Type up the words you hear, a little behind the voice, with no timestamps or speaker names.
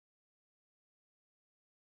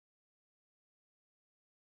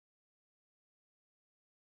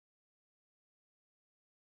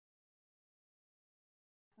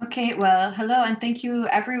Okay, well, hello, and thank you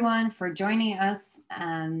everyone for joining us.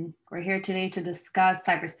 We're here today to discuss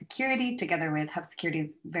cybersecurity together with Hub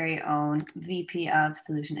Security's very own VP of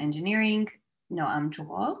Solution Engineering, Noam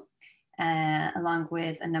Dror, along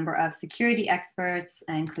with a number of security experts,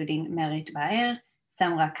 including Merrit Baer,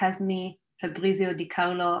 Samrah Kazmi, Fabrizio Di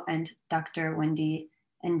Carlo, and Dr. Wendy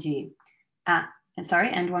Ng.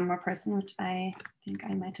 And one more person, which I think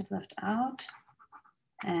I might have left out.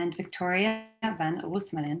 And Victoria van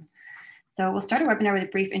Roosmalen. So we'll start our webinar with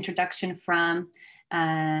a brief introduction from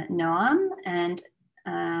Noam, and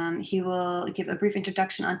he will give a brief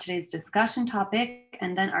introduction on today's discussion topic,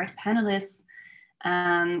 and then our panelists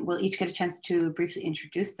will each get a chance to briefly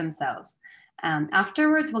introduce themselves.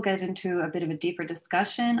 Afterwards, we'll get into a bit of a deeper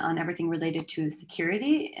discussion on everything related to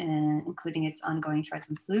security, including its ongoing threats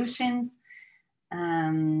and solutions.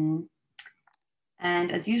 And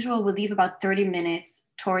as usual, we'll leave about 30 minutes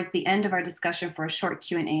towards the end of our discussion for a short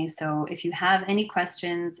Q&A. So if you have any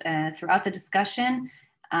questions throughout the discussion,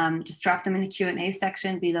 just drop them in the Q&A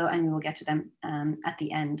section below and we will get to them at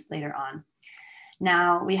the end later on.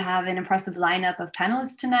 Now, we have an impressive lineup of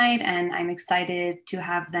panelists tonight, and I'm excited to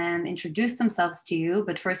have them introduce themselves to you.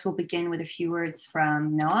 But first, we'll begin with a few words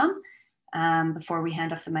from Noam before we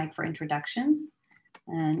hand off the mic for introductions.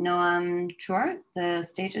 Noam Dror, the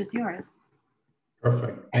stage is yours.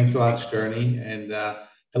 Perfect. Thanks a lot, Shterny. And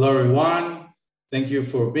hello, everyone. Thank you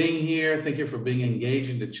for being here. Thank you for being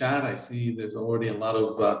engaged in the chat. I see there's already a lot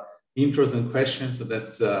of intros and questions, so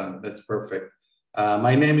that's perfect.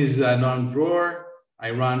 My name is Noam Dror.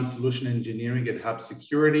 I run solution engineering at Hub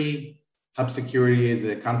Security. Hub Security is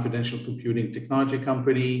a confidential computing technology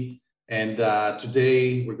company. And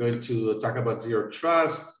today we're going to talk about zero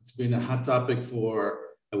trust. It's been a hot topic for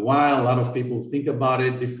a while. A lot of people think about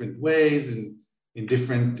it different ways and in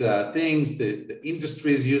different things. The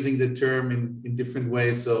industry is using the term in different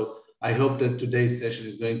ways. So I hope that today's session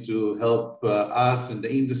is going to help us and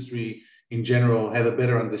the industry in general have a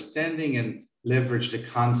better understanding and leverage the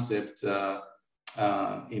concept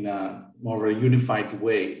in a more of a unified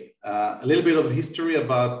way. A little bit of history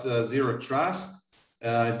about zero trust.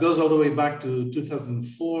 It goes all the way back to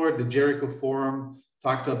 2004. The Jericho Forum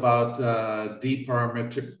talked about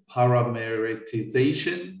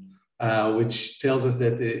deparameterization, which tells us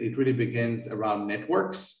that it really begins around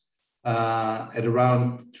networks. At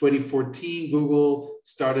around 2014, Google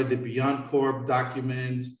started the Beyond Corp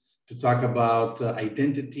document to talk about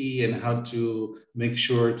identity and how to make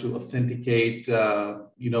sure to authenticate,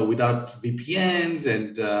 without VPNs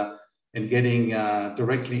and getting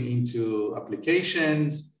directly into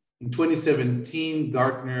applications. In 2017,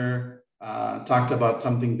 Gartner talked about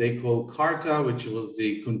something they call CARTA, which was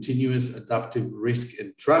the Continuous Adaptive Risk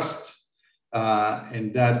and Trust.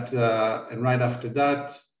 And right after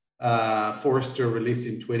that, Forrester released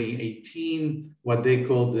in 2018 what they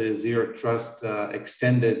call the Zero Trust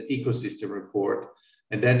Extended Ecosystem Report.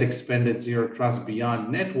 And that expanded Zero Trust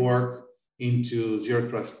beyond network into Zero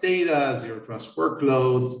Trust data, Zero Trust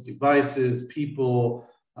workloads, devices, people,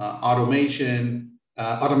 automation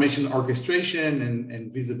orchestration,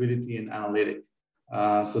 and visibility and analytics.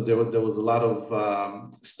 So there was a lot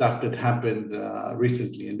of stuff that happened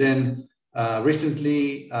recently. And then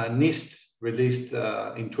recently, NIST released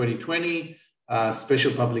in 2020,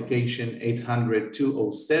 special publication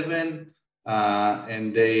 800-207,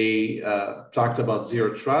 and they talked about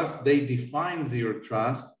zero trust. They define zero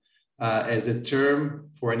trust as a term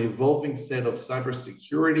for an evolving set of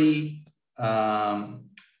cybersecurity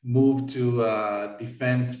move to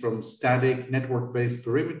defense from static network-based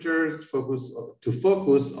perimeters,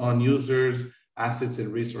 focus on users, assets,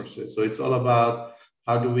 and resources. So it's all about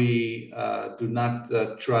how do we do not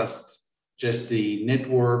trust just the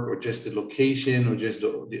network or just the location or just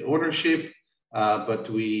the ownership, but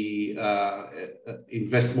we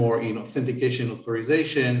invest more in authentication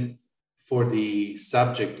authorization for the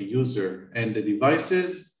subject, the user, and the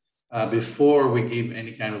devices before we give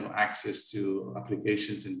any kind of access to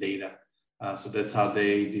applications and data. So that's how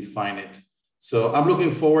they define it. So I'm looking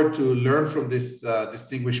forward to learn from this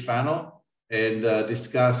distinguished panel and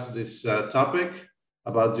discuss this topic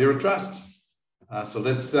about zero trust. So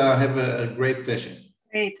let's have a great session.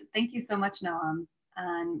 Great, thank you so much, Noam.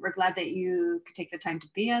 And we're glad that you could take the time to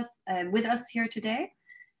be with us here today.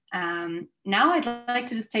 Now I'd like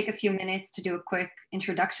to just take a few minutes to do a quick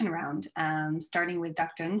introduction round, starting with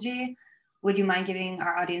Dr. Ng. Would you mind giving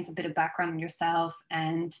our audience a bit of background on yourself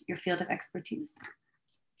and your field of expertise?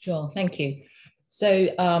 Sure, thank you. So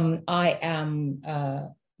I am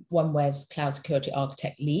OneWeb's Cloud Security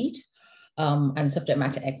Architect Lead and subject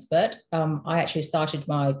matter expert. I actually started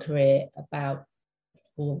my career about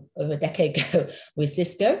over a decade ago with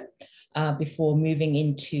Cisco before moving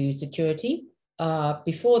into security.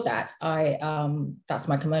 Before that, that's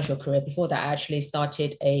my commercial career. Before that, I actually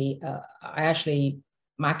started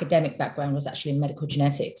my academic background was actually in medical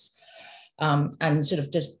genetics, and sort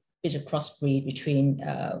of just a bit of crossbreed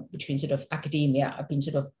between sort of academia. I've been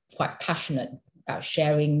sort of quite passionate about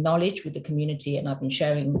sharing knowledge with the community, and I've been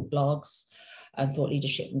sharing blogs and thought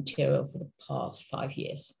leadership material for the past 5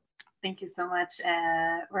 years. Thank you so much.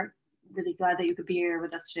 We're really glad that you could be here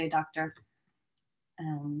with us today, Doctor.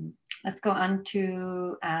 Let's go on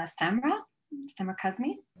to Samrah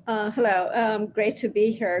Kazmi. Hello, great to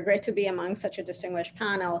be here. Great to be among such a distinguished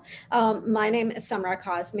panel. My name is Samrah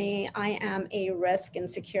Kazmi. I am a risk and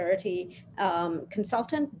security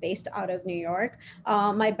consultant based out of New York.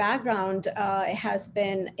 My background has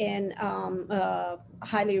been in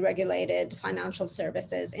highly regulated financial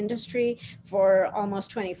services industry for almost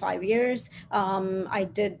 25 years. I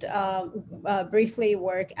did briefly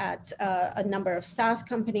work at a number of SaaS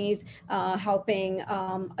companies, helping,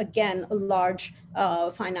 again, large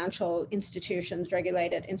financial institutions,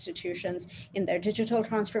 regulated institutions in their digital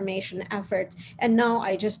transformation efforts. And now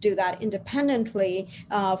I just do that independently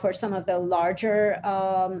for some of the larger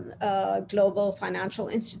global financial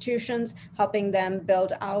institutions, helping them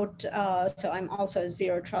build out. So I'm also a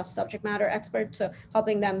zero trust subject matter expert. So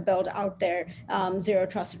helping them build out their zero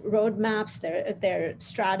trust roadmaps, their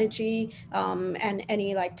strategy, and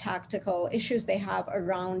any like tactical issues they have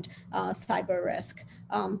around cyber risk.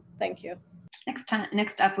 Thank you.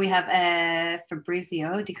 Next up, we have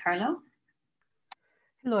Fabrizio Di Carlo.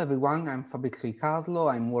 Hello, everyone. I'm Fabrizio Di Carlo.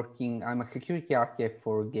 I'm a security architect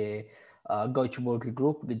for the Deutsche Börse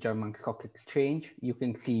Group, the German stock exchange. You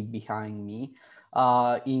can see behind me.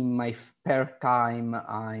 In my spare time,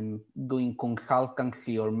 I'm doing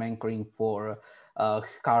consultancy or mentoring for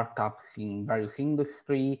startups in various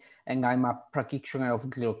industries, and I'm a practitioner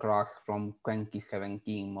of Zero Trust from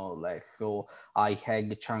 2017, more or less. So I had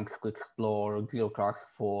the chance to explore Zero Trust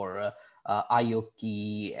for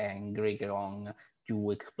IoT, and later on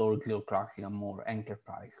to explore Zero Trust in a more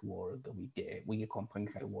enterprise world with the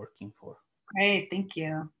companies I'm working for. Great, thank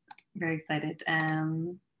you. Very excited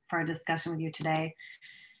for our discussion with you today.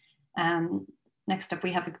 Next up,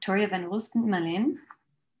 we have Victoria van Roosmalen.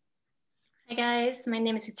 Hi guys, my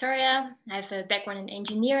name is Victoria. I have a background in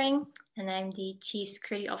engineering, and I'm the Chief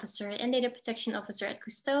Security Officer and Data Protection Officer at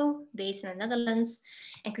Coosto, based in the Netherlands.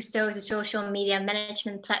 And Coosto is a social media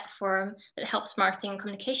management platform that helps marketing and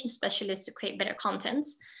communication specialists to create better content.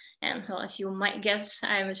 And well, as you might guess,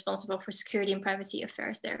 I'm responsible for security and privacy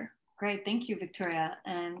affairs there. Great, thank you, Victoria.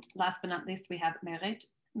 And last but not least, we have Merrit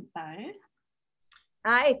Baer.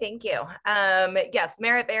 Hi, thank you. Yes,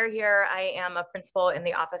 Merrit Baer here. I am a principal in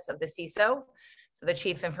the office of the CISO, so the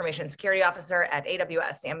Chief Information Security Officer at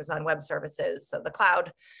AWS, Amazon Web Services, so the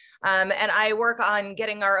cloud. And I work on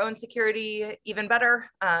getting our own security even better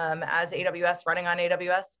as AWS, running on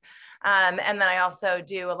AWS. And then I also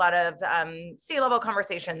do a lot of C-level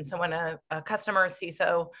conversations. So when a customer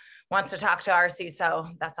CISO wants to talk to our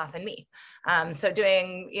CISO, that's often me. So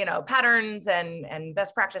doing, patterns and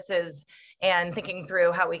best practices, and thinking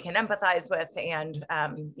through how we can empathize with and,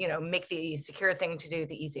 make the secure thing to do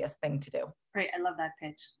the easiest thing to do. Great, I love that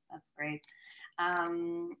pitch. That's great.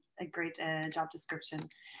 A great job description.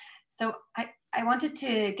 So I wanted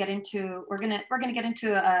to get into, we're gonna get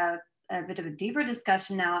into a bit of a deeper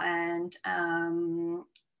discussion now, and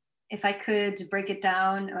if I could break it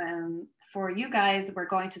down for you guys, we're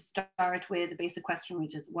going to start with a basic question,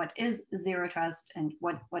 which is what is zero trust and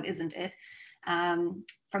what isn't it?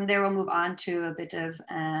 From there, we'll move on to a bit of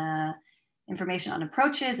information on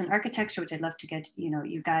approaches and architecture, which I'd love to get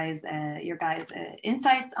your guys'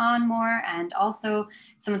 insights on more, and also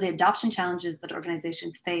some of the adoption challenges that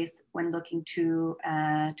organizations face when looking to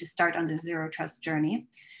start on the zero trust journey.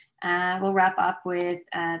 We'll wrap up with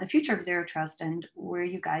the future of zero trust and where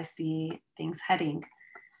you guys see things heading.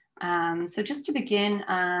 So just to begin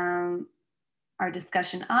our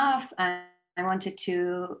discussion off, I wanted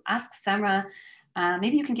to ask Samrah,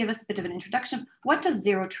 maybe you can give us a bit of an introduction of what does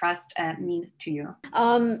zero trust mean to you?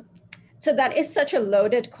 So that is such a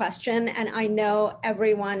loaded question, and I know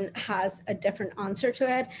everyone has a different answer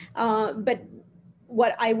to it, but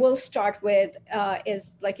what I will start with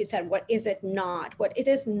is, like you said, what is it not? What it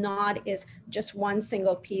is not is just one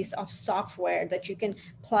single piece of software that you can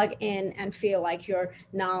plug in and feel like you're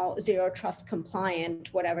now zero trust compliant,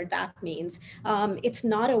 whatever that means. It's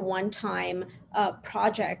not a one-time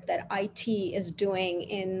project that IT is doing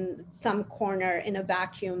in some corner in a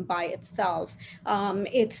vacuum by itself.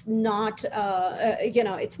 It's not,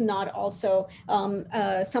 it's not also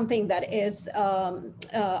something that is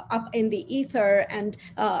up in the ether and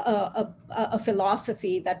a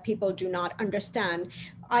philosophy that people do not understand.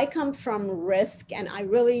 I come from risk, and I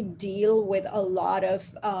really deal with a lot of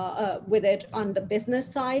with it on the business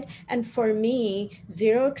side. And for me,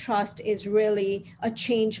 Zero Trust is really a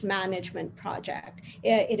change management project.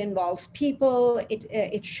 It involves people.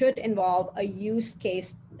 It should involve a use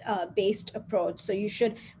case based approach. So you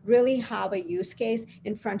should really have a use case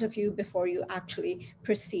in front of you before you actually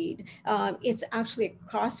proceed. It's actually a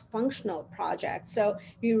cross-functional project. So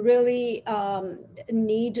you really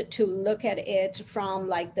need to look at it from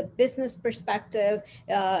like the business perspective.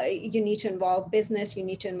 You need to involve business, you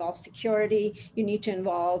need to involve security, you need to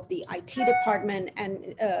involve the IT department,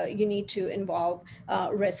 and you need to involve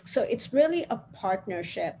risk. So it's really a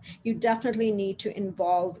partnership. You definitely need to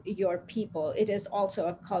involve your people. It is also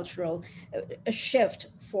a cultural shift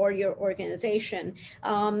for your organization.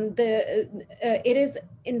 It is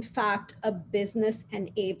in fact a business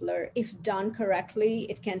enabler. If done correctly,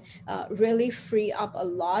 it can really free up a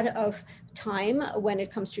lot of time when it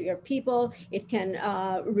comes to your people. It can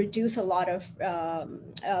reduce a lot of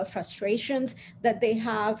frustrations that they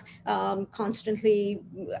have, constantly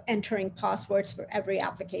entering passwords for every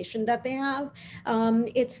application that they have.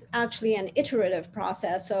 It's actually an iterative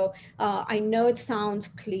process. So I know it sounds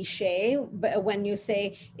cliche, but when you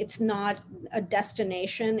say it's not a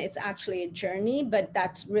destination, it's actually a journey, but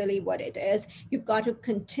that's really what it is. You've got to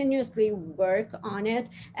continuously work on it.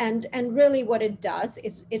 And really what it does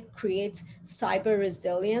is it creates cyber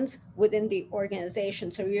resilience within the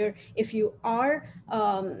organization. So if you are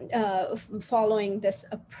following this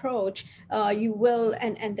approach, you will,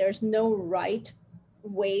 and there's no right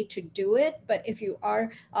way to do it, but if you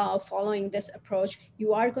are following this approach,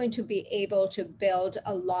 you are going to be able to build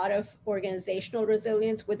a lot of organizational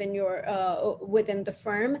resilience within your within the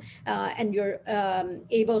firm, and you're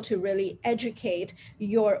able to really educate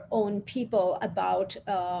your own people about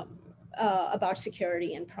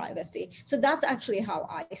security and privacy. So that's actually how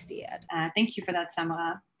I see it. Thank you for that,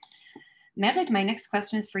 Samrah. Merrit, my next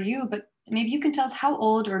question is for you, but maybe you can tell us how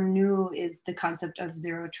old or new is the concept of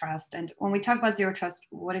Zero Trust? And when we talk about Zero Trust,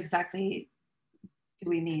 what exactly do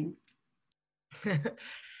we mean?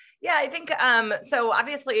 Yeah, I think, so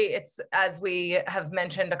obviously it's, as we have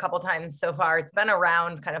mentioned a couple times so far, it's been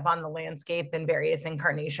around kind of on the landscape in various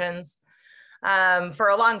incarnations for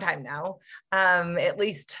a long time now, at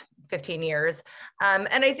least 15 years.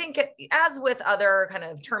 And I think as with other kind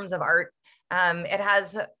of terms of art, it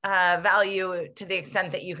has value to the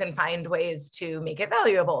extent that you can find ways to make it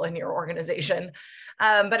valuable in your organization.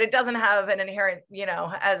 But it doesn't have an inherent,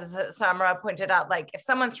 as Samrah pointed out, like if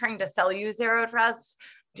someone's trying to sell you Zero Trust,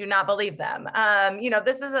 do not believe them.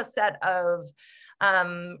 This is a set of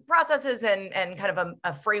processes and kind of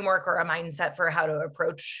a framework or a mindset for how to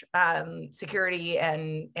approach security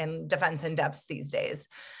and defense in depth these days.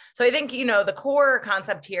 So I think, the core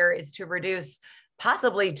concept here is to reduce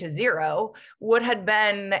possibly to zero what had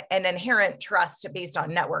been an inherent trust based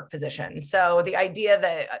on network position. So the idea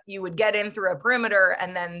that you would get in through a perimeter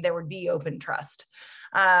and then there would be open trust.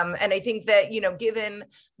 And I think that, given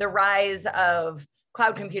the rise of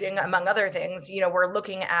cloud computing, among other things, we're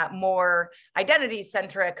looking at more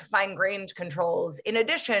identity-centric, fine-grained controls in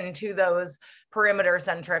addition to those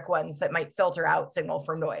perimeter-centric ones that might filter out signal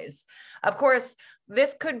from noise. Of course,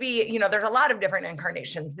 this could be, there's a lot of different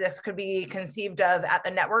incarnations. This could be conceived of at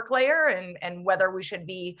the network layer and whether we should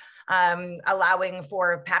be allowing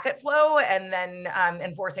for packet flow and then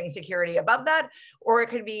enforcing security above that, or it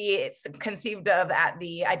could be conceived of at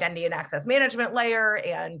the identity and access management layer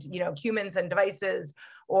and, humans and devices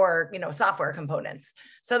or, software components.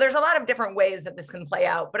 So there's a lot of different ways that this can play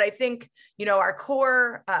out. But I think, our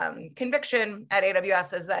core conviction at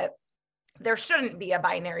AWS is that there shouldn't be a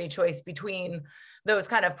binary choice between those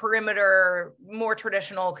kind of perimeter, more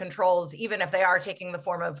traditional controls, even if they are taking the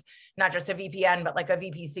form of not just a VPN, but like a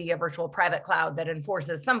VPC, a virtual private cloud that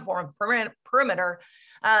enforces some form of perimeter,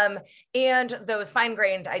 and those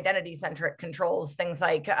fine-grained identity-centric controls, things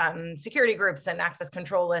like security groups and access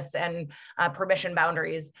control lists and permission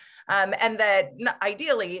boundaries. And that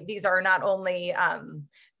ideally, these are not only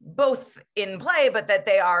both in play, but that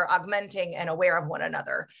they are augmenting and aware of one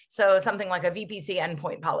another. So something like a VPC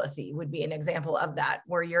endpoint policy would be an example of that,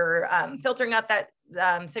 where you're filtering out that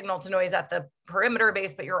signal to noise at the perimeter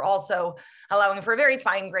base, but you're also allowing for very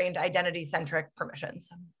fine-grained identity-centric permissions.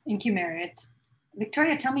 Thank you, Merrit.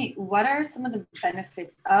 Victoria, tell me, what are some of the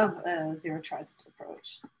benefits of a Zero Trust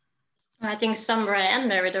approach? I think Samrah and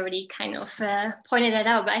Merrit already kind of pointed that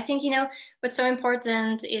out. But I think, what's so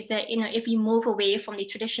important is that, if you move away from the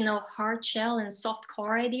traditional hard shell and soft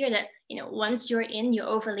core idea that, once you're in, you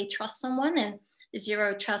overly trust someone, and the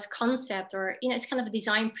zero trust concept, or, it's kind of a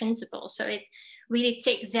design principle. So it really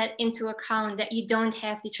takes that into account, that you don't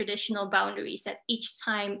have the traditional boundaries, that each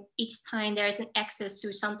time there is an access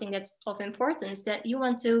to something that's of importance, that you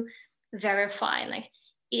want to verify, like,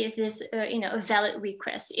 is this a valid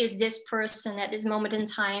request? Is this person at this moment in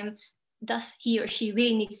time, does he or she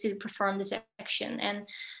really needs to perform this action? And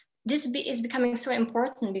this is becoming so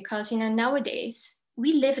important because nowadays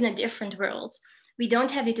we live in a different world. We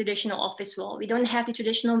don't have the traditional office wall. We don't have the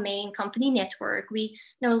traditional main company network. We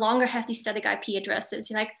no longer have these static IP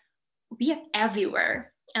addresses. Like, we are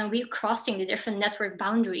everywhere, and we're crossing the different network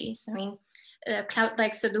boundaries. I mean,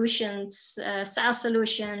 cloud-like solutions, SaaS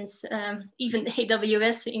solutions, even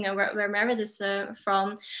AWS, where Merrit is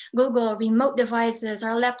from, Google, remote devices,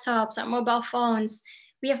 our laptops, our mobile phones.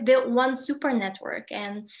 We have built one super network,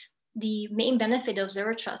 and the main benefit of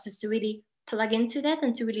Zero Trust is to really plug into that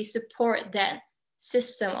and to really support that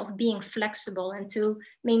system of being flexible and to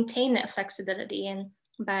maintain that flexibility. And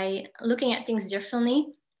by looking at things differently,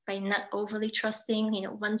 by not overly trusting,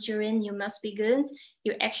 once you're in, you must be good,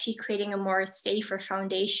 you're actually creating a more safer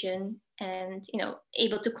foundation and,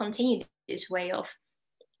 able to continue this way of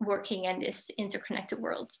working in this interconnected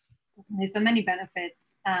world. There's so many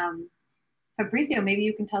benefits. Fabrizio, maybe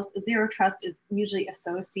you can tell us, Zero Trust is usually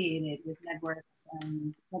associated with networks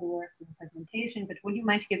and segmentation, but would you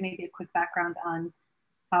mind to give maybe a quick background on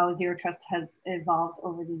how Zero Trust has evolved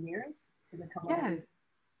over the years to become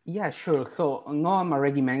Yeah, sure. So Noam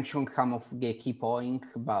already mentioned some of the key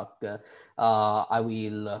points, but I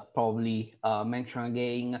will probably mention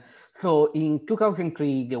again. So in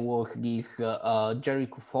 2003, there was this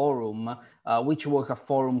Jericho Forum, which was a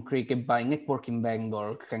forum created by networking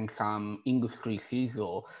vendors and some industry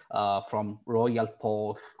CISO from Royal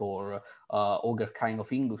Post or other kind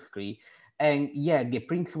of industry. And yeah, the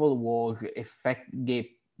principle was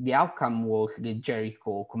the outcome was the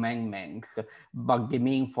Jericho commandments, but the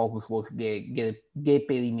main focus was the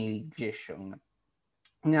perimeterization.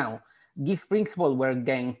 Now, these principles were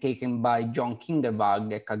then taken by John Kinderberg,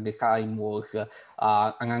 that at the time was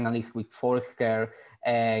an analyst with Forrester,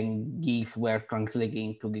 and these were translated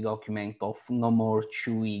into the document of No More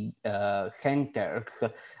Chewy Centers,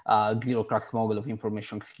 Zero Trust Model of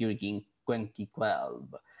Information Security in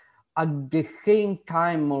 2012. At the same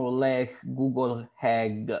time, more or less, Google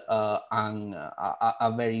had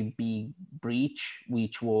a very big breach,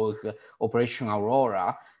 which was Operation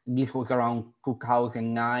Aurora. This was around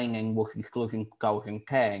 2009 and was disclosed in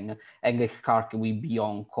 2010, and it started with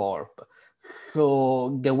Beyond Corp.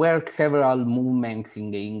 So there were several movements in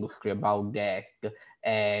the industry about that,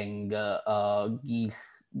 and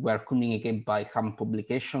these were communicated by some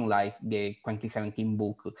publication like the 2017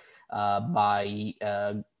 book by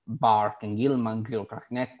Bark and Gilman, Zero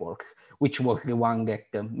Trust Networks, which was the one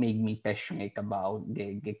that made me passionate about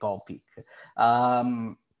the topic.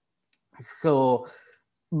 And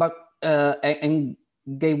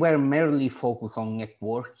they were merely focused on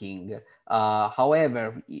networking.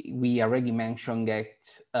 However, we already mentioned that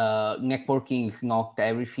networking is not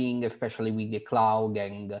everything, especially with the cloud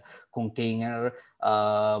and container.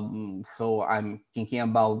 So I'm thinking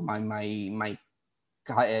about my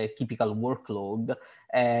typical workload,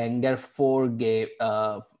 and therefore the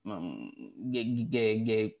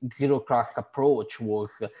Zero Trust approach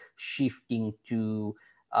was shifting to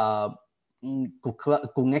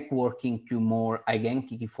networking to more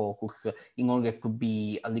identity focus in order to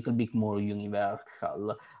be a little bit more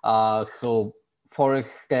universal. So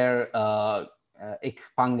Forrester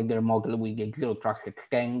expanded their model with the Zero Trust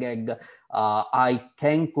Extended. I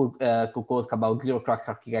tend to talk about Zero Trust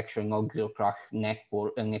architecture, not Zero Trust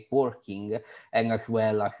networking, and as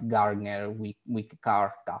well as Gartner with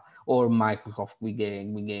Carta, or Microsoft with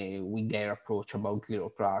their approach about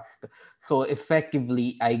Zero Trust. So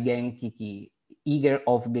effectively, identity, either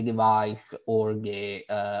of the device or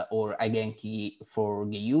identity for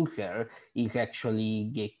the user, is actually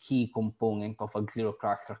the key component of a Zero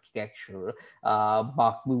Trust architecture.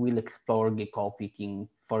 But we will explore the topic in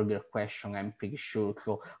further question, I'm pretty sure.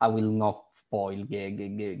 So I will not spoil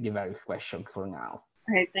the various questions for now.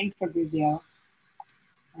 Great, thanks, Fabrizio.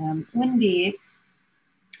 Wendy,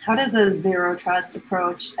 how does a Zero Trust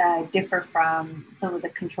approach differ from some of the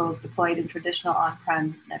controls deployed in traditional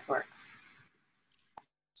on-prem networks?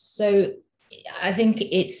 So I think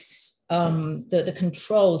it's the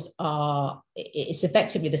controls it's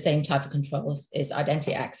effectively the same type of controls. It's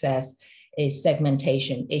identity access, is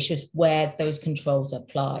segmentation. It's just where those controls are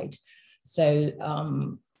applied. So,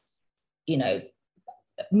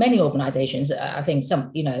 many organizations, I think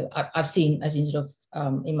some, I've seen sort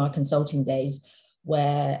of in my consulting days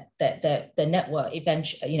where the network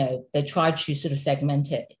eventually, they try to sort of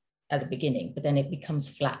segment it at the beginning, but then it becomes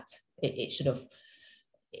flat. It sort of,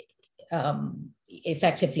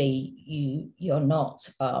 effectively, you're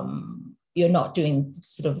not doing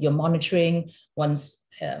sort of your monitoring once,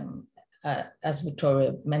 as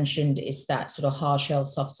Victoria mentioned, is that sort of hard shell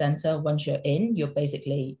soft center. Once you're in, you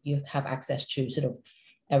have access to sort of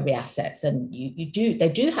every assets, and they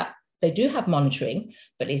do have monitoring,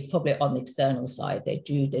 but it's probably on the external side. They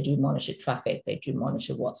do monitor traffic, they do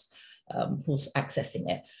monitor who's accessing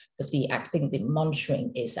it, but I think the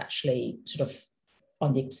monitoring is actually sort of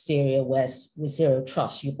on the exterior, whereas with zero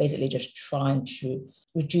trust, you're basically just trying to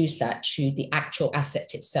reduce that to the actual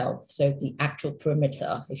asset itself. So the actual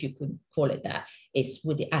perimeter, if you could call it that, is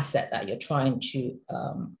with the asset that you're trying to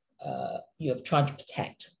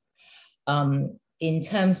protect. In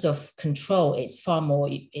terms of control, it's far more.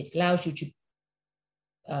 It allows you to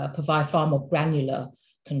provide far more granular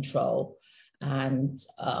control and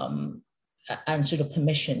sort of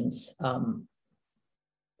permissions.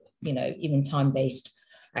 Even time-based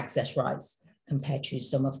access rights compared to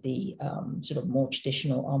some of the sort of more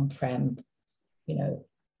traditional on-prem,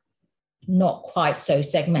 not quite so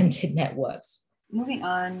segmented networks. Moving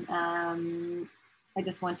on, I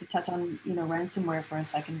just want to touch on, ransomware for a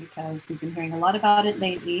second, because we've been hearing a lot about it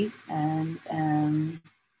lately, and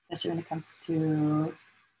especially when it comes to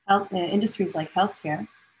industries like healthcare.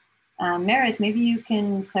 Merrit, maybe you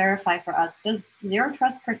can clarify for us, does Zero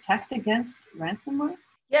Trust protect against ransomware?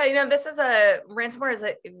 Yeah, ransomware is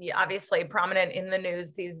obviously prominent in the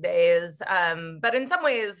news these days, but in some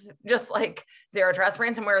ways, just like Zero Trust,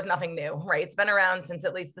 ransomware is nothing new, right? It's been around since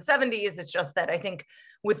at least the 70s. It's just that I think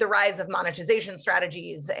with the rise of monetization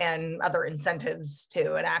strategies and other incentives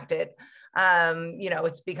to enact it,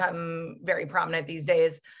 it's become very prominent these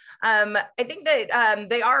days. I think that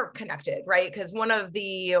they are connected, right? Because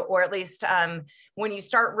or at least when you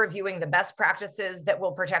start reviewing the best practices that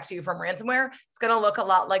will protect you from ransomware, it's going to look a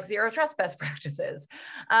lot like Zero Trust best practices.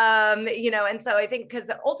 And so I think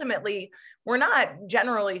because ultimately we're not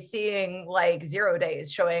generally seeing like 0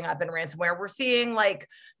 days showing up in ransomware. We're seeing like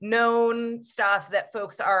known stuff that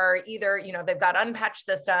folks are either, they've got unpatched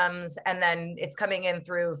systems and then it's coming in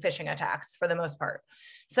through phishing attacks for the most part.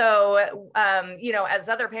 So, as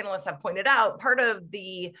other panelists have pointed out, part of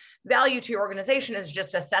the value to your organization is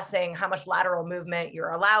just assessing how much lateral movement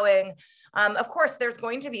you're allowing. Of course, there's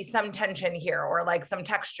going to be some tension here or like some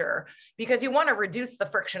texture because you want to reduce the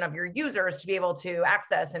friction of your users to be able to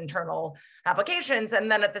access internal applications. And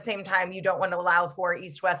then at the same time, you don't want to allow for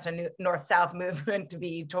east-west and north-south movement to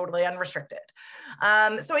be totally unrestricted.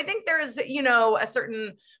 So I think there's, a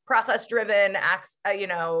certain process-driven,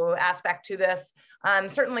 aspect to this.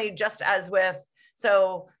 Certainly just as with,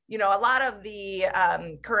 a lot of the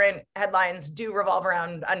current headlines do revolve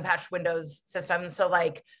around unpatched Windows systems. So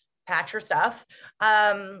like patch your stuff.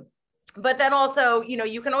 But then also,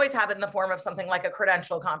 you can always have it in the form of something like a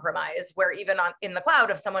credential compromise, where even in the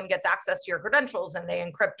cloud, if someone gets access to your credentials and they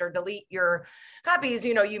encrypt or delete your copies,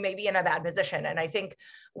 you may be in a bad position. And I think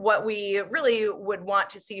what we really would want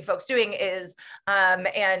to see folks doing is,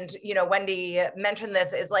 Wendy mentioned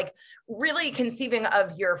this, is like really conceiving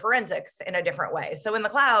of your forensics in a different way. So in the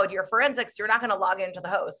cloud, your forensics, you're not going to log into the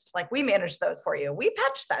host. Like we manage those for you. We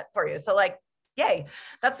patch that for you. So like, yay,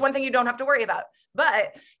 that's one thing you don't have to worry about.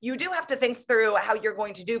 But you do have to think through how you're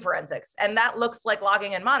going to do forensics. And that looks like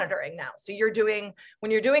logging and monitoring now. So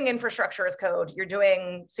when you're doing infrastructure as code, you're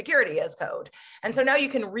doing security as code. And so now you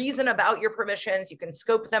can reason about your permissions, you can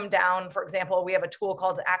scope them down. For example, we have a tool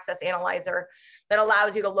called Access Analyzer that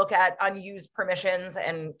allows you to look at unused permissions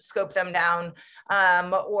and scope them down,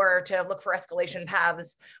 or to look for escalation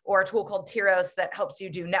paths, or a tool called Tiros that helps you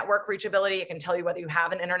do network reachability. It can tell you whether you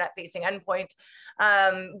have an internet-facing endpoint.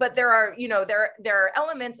 But there are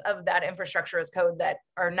elements of that infrastructure as code that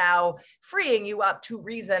are now freeing you up to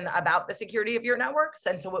reason about the security of your networks.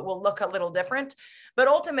 And so it will look a little different. But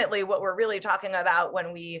ultimately, what we're really talking about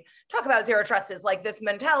when we talk about Zero Trust is like this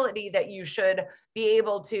mentality that you should be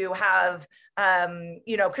able to have,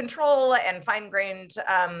 control and fine-grained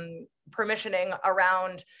permissioning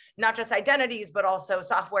around not just identities, but also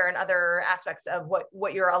software and other aspects of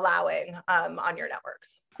what you're allowing on your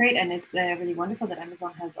networks. Great, and it's really wonderful that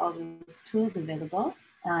Amazon has all those tools available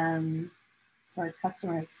for its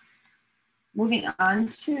customers. Moving on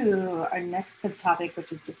to our next subtopic,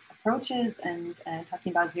 which is just approaches and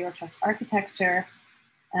talking about Zero Trust architecture.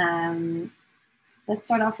 Let's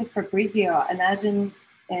start off with Fabrizio. Imagine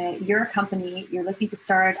your company, you're looking to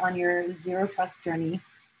start on your zero trust journey.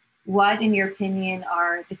 What, in your opinion,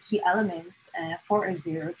 are the key elements for a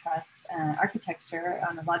zero trust architecture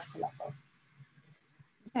on a logical level?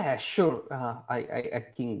 Yeah, sure. I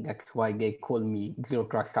think that's why they call me zero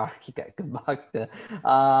trust architect. But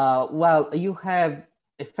well, you have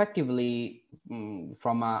effectively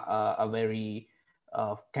from a very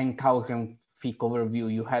 10,000 feet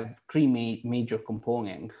overview, you have three major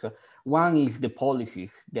components. One is the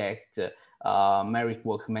policies that Merrit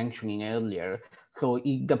was mentioning earlier. So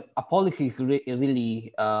a policy is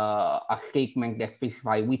really a statement that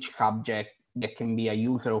specifies which subject that can be a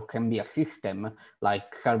user or can be a system,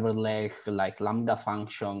 like serverless, like Lambda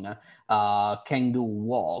function, can do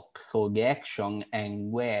what, so the action,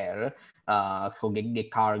 and where, so the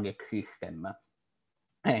target system.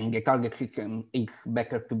 And the target system is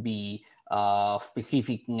better to be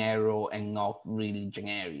specific, narrow, and not really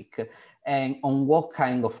generic. And on what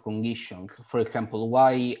kind of conditions? For example,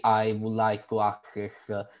 why I would like to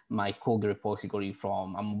access my code repository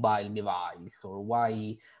from a mobile device, or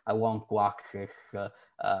why I want to access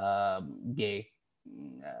I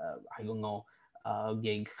don't know,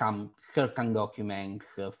 some certain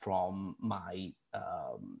documents from my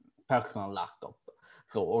personal laptop.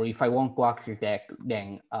 So, or if I want to access that,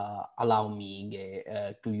 then allow me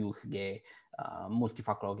to use the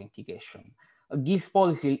multi-factor authentication. These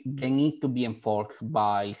policies, they need to be enforced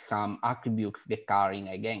by some attributes that are in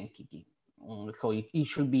identity. So it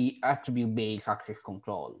should be attribute-based access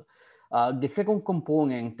control. The second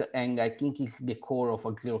component, and I think is the core of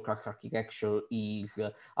a zero-trust architecture, is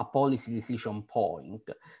a policy decision point.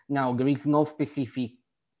 Now, there is no specific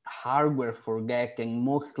hardware for that, and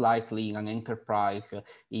most likely in an enterprise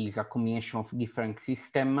is a combination of different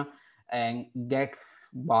systems, and that's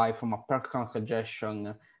why, from a personal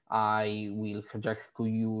suggestion, I will suggest to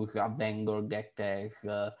use a vendor that has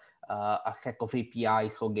a set of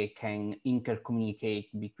APIs so they can intercommunicate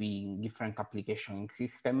between different application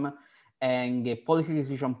systems. And the policy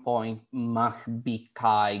decision point must be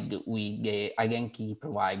tied with the identity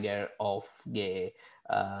provider of the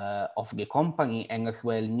company, and as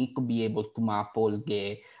well need to be able to map all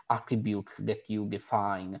the attributes that you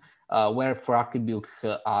define. Where for attributes,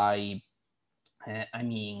 I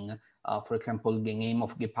mean, for example, the name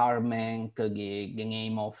of department, the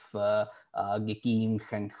name of the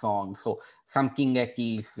teams, and so on. So something that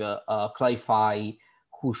is clarify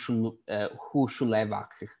who should have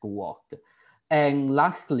access to what. And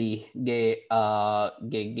lastly, the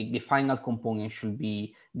final component should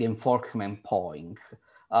be the enforcement points.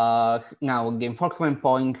 Now, the enforcement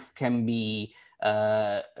points can be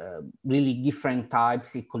really different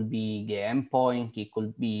types. It could be the endpoint, it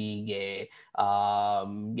could be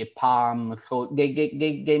the palm. So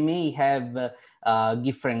they may have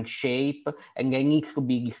different shape, and they need to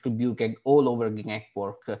be distributed all over the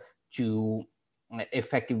network to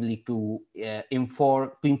effectively to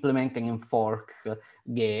implement and enforce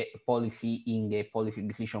the policy in the policy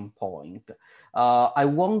decision point. I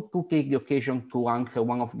want to take the occasion to answer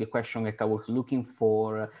one of the questions that I was looking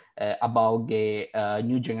for about the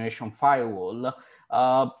new generation firewall.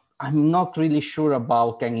 I'm not really sure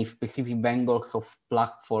about any specific vendors of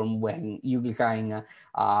platform when you design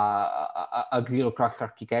a zero trust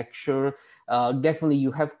architecture. Definitely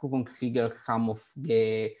you have to consider some of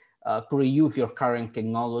the to reuse your current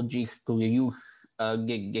technologies, to reuse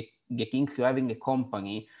the things you have in the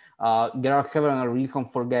company. There are several reasons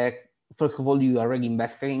for that. First of all, you already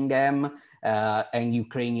invested in them, and you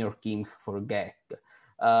train your teams for that.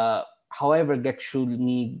 However, that should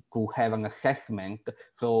need to have an assessment.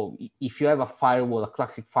 So if you have a firewall, a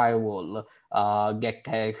classic firewall that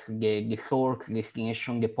has the source,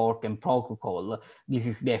 destination, the port, and protocol, this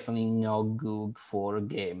is definitely not good for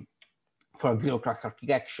a zero trust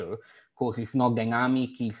architecture, because it's not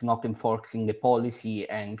dynamic, it's not enforcing the policy,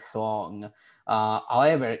 and so on.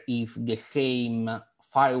 However, if the same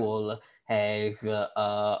firewall has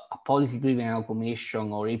a policy-driven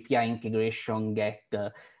automation or API integration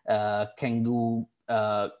that can do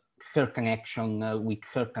certain action with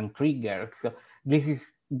certain triggers,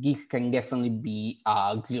 this can definitely be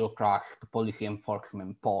a zero trust policy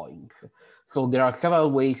enforcement points. So there are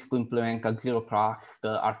several ways to implement a zero trust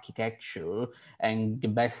architecture, and the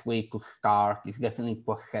best way to start is definitely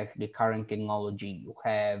to assess the current technology you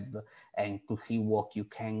have and to see what you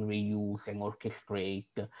can reuse and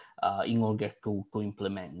orchestrate in order to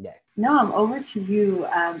implement that. Noam, over to you.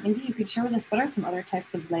 Maybe you could share with us what are some other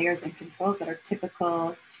types of layers and controls that are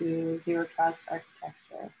typical to zero trust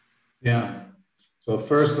architecture? Yeah. So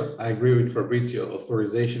first, I agree with Fabrizio.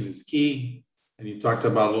 Authorization is key. And you talked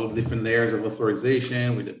about all different layers of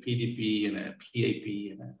authorization with a PDP and a PAP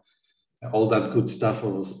and all that good stuff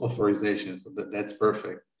of authorization. So that's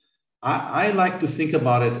perfect. I like to think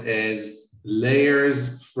about it as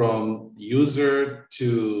layers from user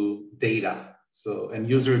to data. So, and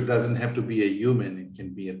user doesn't have to be a human, it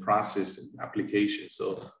can be a process and application.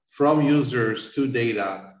 So from users to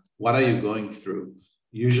data, what are you going through?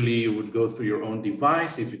 Usually you would go through your own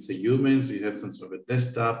device. If it's a human, so you have some sort of a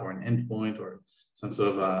desktop or an endpoint or some sort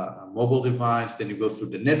of a mobile device, then you go through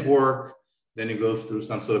the network, then you go through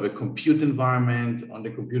some sort of a compute environment. On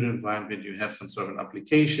the compute environment, you have some sort of an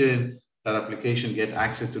application. That application get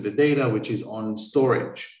access to the data, which is on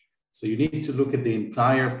storage. So you need to look at the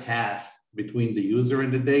entire path between the user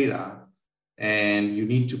and the data, and you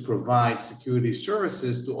need to provide security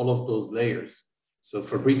services to all of those layers. So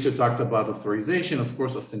Fabrizio talked about authorization. Of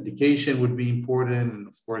course, authentication would be important, and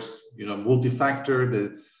of course, multi-factor.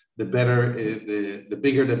 The better, the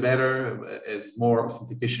bigger, the better. As more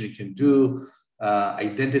authentication you can do,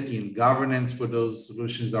 identity and governance for those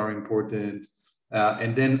solutions are important,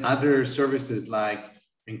 and then other services like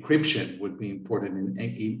encryption would be important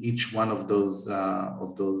in each one of those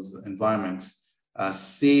environments.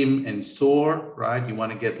 SIEM and SOAR, right? You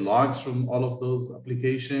want to get logs from all of those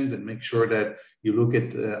applications and make sure that you look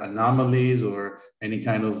at anomalies or any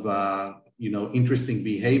kind of interesting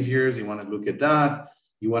behaviors. You want to look at that.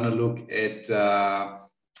 You want to look at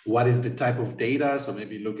what is the type of data. So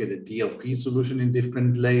maybe look at a DLP solution in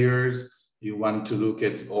different layers. You want to look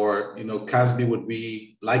at, or Kazmi would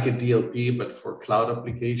be like a DLP, but for cloud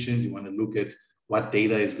applications. You want to look at what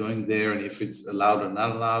data is going there and if it's allowed or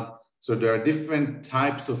not allowed. So there are different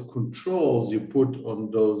types of controls you put on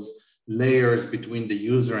those layers between the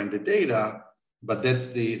user and the data, but that's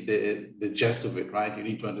the gist of it, right? You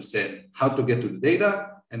need to understand how to get to the data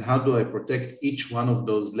and how do I protect each one of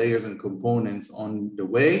those layers and components on the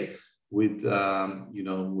way with,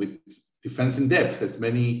 with defense in depth, as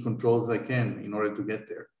many controls as I can in order to get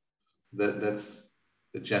there. That's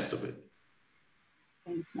the gist of it.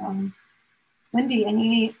 Thanks, Noam. Wendy,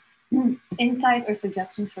 any insights or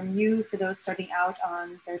suggestions from you for those starting out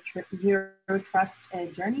on their zero trust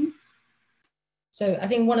journey? So I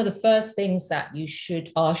think one of the first things that you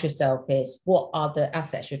should ask yourself is, what are the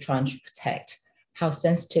assets you're trying to protect? How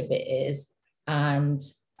sensitive it is, and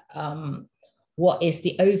what is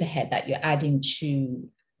the overhead that you're adding to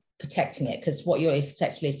protecting it? Because what you're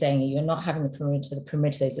effectively saying, you're not having the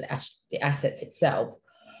perimeter is the assets itself.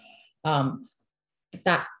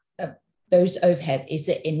 Those overhead, is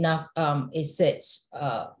it enough? Is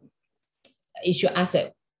your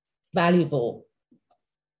asset valuable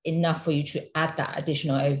enough for you to add that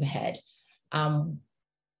additional overhead?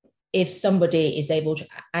 If somebody is able to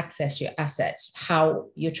access your assets, how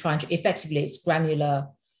you're trying to effectively, it's granular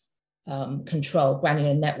control,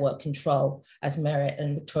 granular network control, as Merrit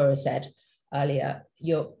and Victoria said earlier.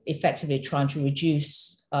 You're effectively trying to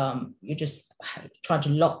reduce, you're just trying to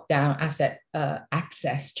lock down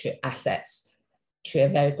access to assets to a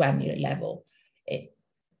very granular level.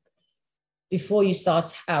 Before you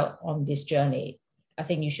start out on this journey, I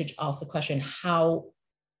think you should ask the question,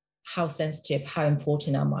 how sensitive, how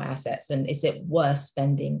important are my assets? And is it worth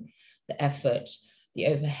spending the effort, the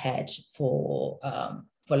overhead for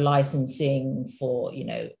licensing, for,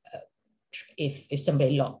 if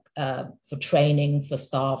somebody for training, for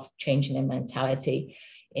staff, changing their mentality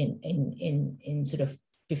in sort of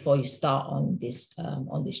before you start on this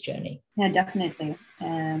journey? Yeah, definitely.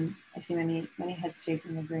 I see many heads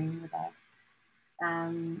shaking, agreeing with that.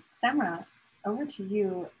 Samrah, over to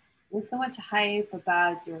you. With so much hype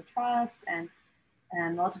about zero trust and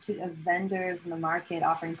multitude of vendors in the market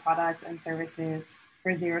offering products and services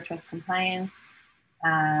for zero trust compliance,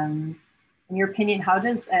 in your opinion, how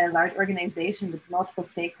does a large organization with multiple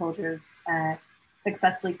stakeholders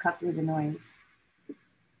successfully cut through the noise?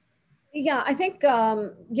 Yeah, I think,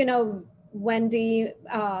 Wendy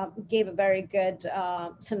gave a very good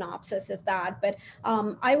synopsis of that, but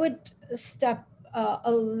I would step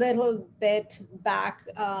a little bit back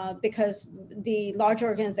because the large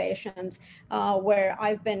organizations where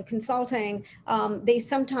I've been consulting,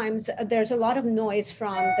 there's a lot of noise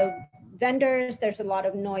from the vendors, there's a lot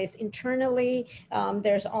of noise internally,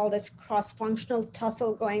 there's all this cross-functional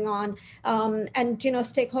tussle going on, and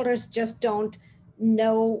stakeholders just don't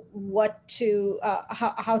know what to,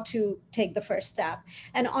 how to take the first step.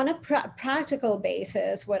 And on a practical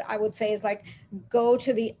basis, what I would say is like, go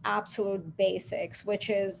to the absolute basics, which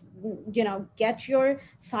is, get your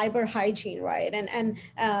cyber hygiene right. And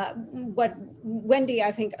what Wendy,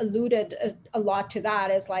 I think, alluded a lot to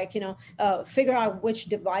that is like, figure out which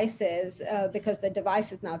devices, because the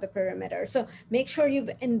device is now the perimeter. So make sure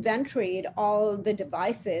you've inventoried all the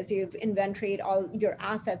devices, you've inventoried all your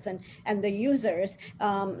assets and the users.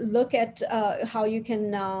 Look at how you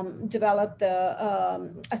can develop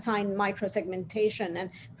the assigned micro-segmentation and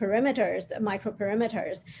perimeters,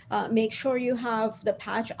 micro-perimeters. Make sure you have the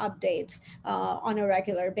patch updates on a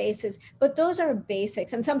regular basis. But those are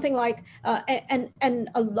basics, and something like, and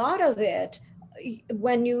a lot of it,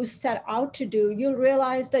 when you set out to do, you'll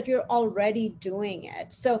realize that you're already doing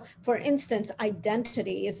it. So for instance,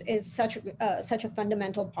 identity is such a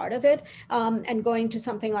fundamental part of it. And going to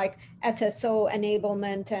something like SSO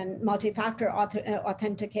enablement and multi-factor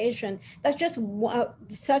authentication, that's just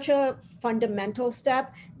such a fundamental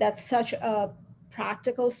step. That's such a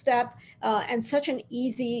practical step and such an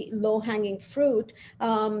easy low-hanging fruit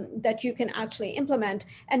that you can actually implement.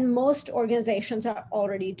 And most organizations are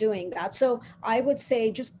already doing that. So I would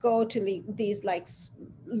say just go to these like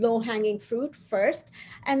low-hanging fruit first.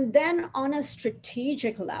 And then on a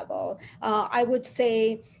strategic level, I would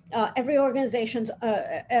say every organization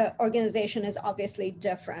is obviously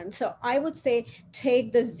different. So I would say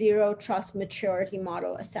take the Zero Trust Maturity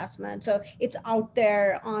Model assessment. So it's out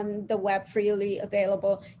there on the web, freely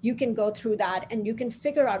available. You can go through that and you can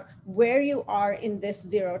figure out where you are in this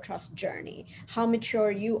Zero Trust journey, how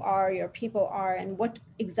mature you are, your people are, and where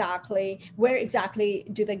exactly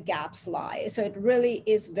do the gaps lie. So it really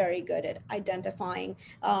is very good at identifying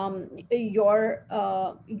your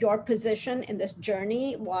position in this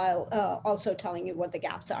journey, while also telling you what the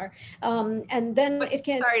gaps are. And then it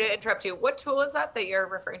can... Sorry to interrupt you. What tool is that you're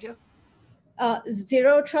referring to?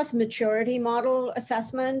 Zero Trust Maturity Model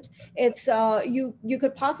Assessment. It's you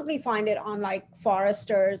could possibly find it on like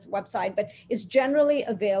Forrester's website, but it's generally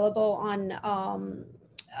available on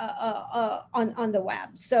the web.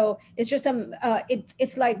 So it's just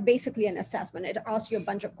it's like basically an assessment. It asks you a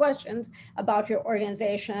bunch of questions about your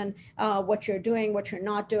organization, what you're doing, what you're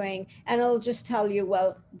not doing, and it'll just tell you,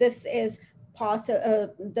 well, this is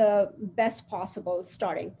the best possible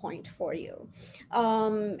starting point for you.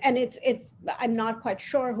 And it's I'm not quite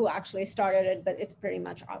sure who actually started it, but it's pretty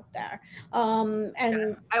much out there. And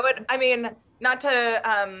yeah, I mean, not to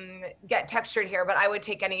get textured here, but I would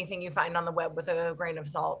take anything you find on the web with a grain of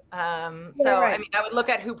salt. So, right. I mean, I would look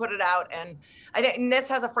at who put it out. And I think NIST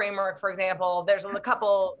has a framework, for example. There's a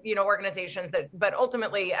couple, organizations that, but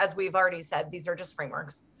ultimately, as we've already said, these are just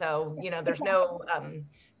frameworks. So, there's no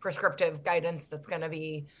prescriptive guidance that's going to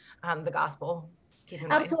be the gospel.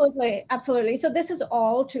 Absolutely, absolutely. So this is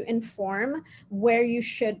all to inform where you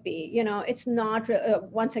should be. It's not,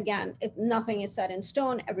 once again, nothing is set in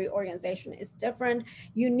stone. Every organization is different.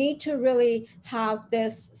 You need to really have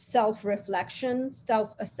this self-reflection,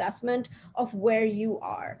 self-assessment of where you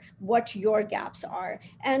are, what your gaps are.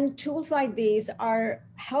 And tools like these are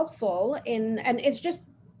helpful and it's just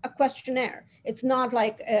a questionnaire. It's not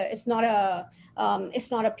like, it's not a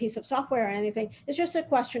piece of software or anything. It's just a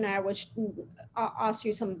questionnaire which asks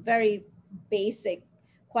you some very basic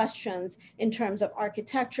questions in terms of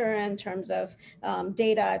architecture, in terms of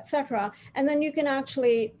data, etc. And then you can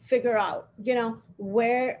actually figure out,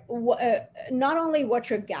 where, not only what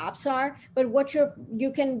your gaps are, but what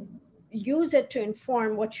you can use it to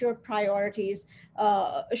inform what your priorities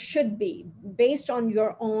should be based on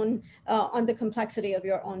your own, on the complexity of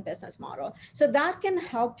your own business model. So that can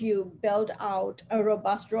help you build out a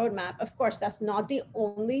robust roadmap. Of course, that's not the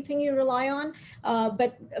only thing you rely on,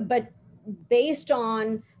 but based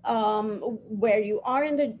on where you are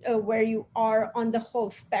where you are on the whole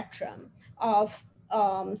spectrum of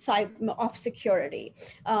security,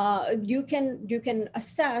 you can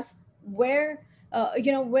assess where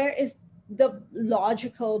where is the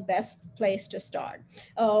logical best place to start?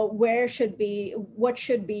 What should be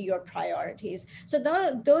your priorities? So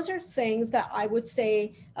those are things that I would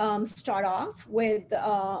say start off with,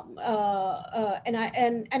 and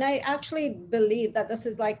I actually believe that this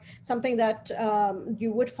is like something that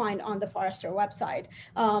you would find on the Forrester website.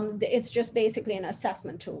 It's just basically an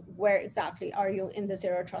assessment tool. Where exactly are you in the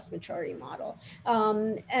Zero Trust Maturity Model?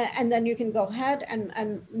 And then you can go ahead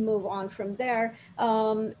and move on from there.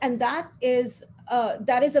 And that is a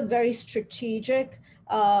very strategic,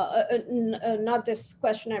 not this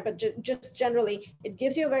questionnaire, but just generally, it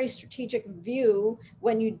gives you a very strategic view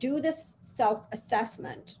when you do this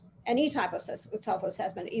self-assessment any type of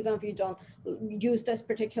self-assessment, even if you don't use this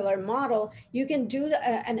particular model, you can do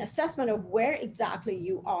an assessment of where exactly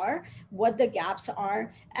you are, what the gaps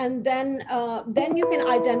are, and then you can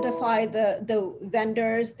identify the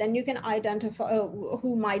vendors, then you can identify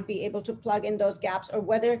who might be able to plug in those gaps, or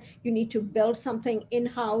whether you need to build something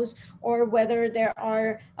in-house, or whether there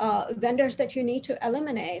are vendors that you need to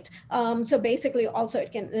eliminate. So basically also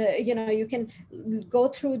it can, you can go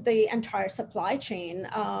through the entire supply chain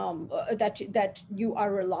that you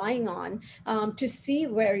are relying on to see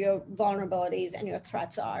where your vulnerabilities and your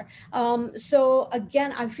threats are. So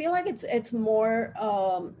again, I feel like it's more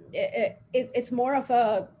it's more of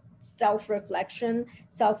a self-reflection,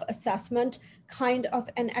 self-assessment kind of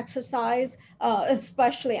an exercise,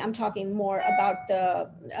 especially I'm talking more about the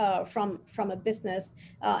from a business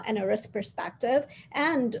and a risk perspective.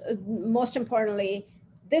 And most importantly,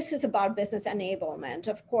 this is about business enablement.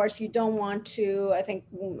 Of course, you don't want to, I think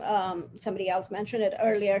somebody else mentioned it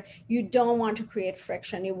earlier, you don't want to create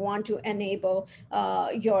friction. You want to enable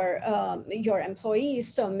your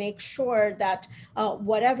employees. So make sure that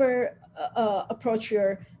whatever approach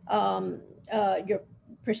you're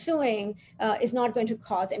pursuing is not going to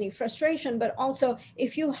cause any frustration, but also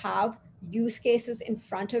if you have use cases in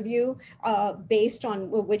front of you based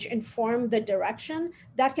on which inform the direction,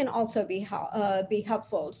 that can also be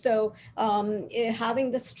helpful. So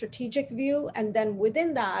having the strategic view, and then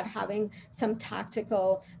within that having some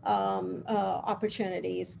tactical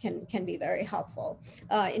opportunities can be very helpful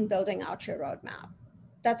in building out your roadmap.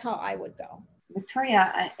 That's how I would go.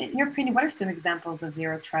 Victoria, in your opinion, what are some examples of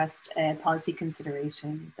zero trust policy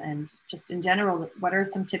considerations? And just in general, what are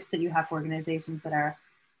some tips that you have for organizations that are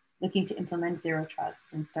looking to implement zero trust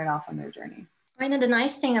and start off on their journey? I know the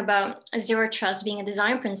nice thing about zero trust being a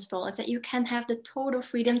design principle is that you can have the total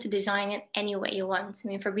freedom to design it any way you want. I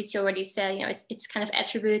mean, Fabrizio already said, it's kind of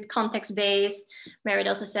attribute, context-based. Merrit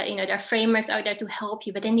also said, there are frameworks out there to help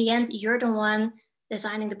you, but in the end, you're the one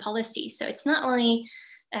designing the policy. So it's not only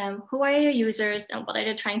who are your users and what are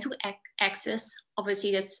they trying to access?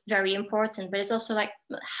 Obviously, that's very important, but it's also like,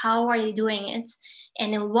 how are they doing it?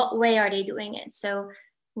 And in what way are they doing it? So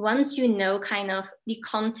once you know kind of the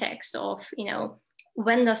context of,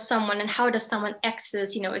 when does someone and how does someone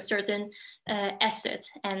access, a certain asset?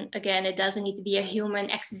 And again, it doesn't need to be a human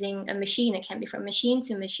accessing a machine. It can be from machine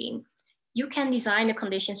to machine. You can design the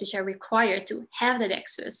conditions which are required to have that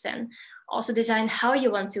access, and also design how you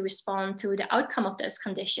want to respond to the outcome of those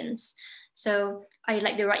conditions. So are you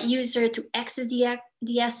like the right user to access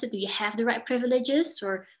the asset? Do you have the right privileges,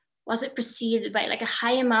 or was it preceded by like a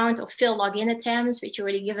high amount of failed login attempts, which you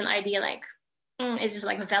already give an idea like, is this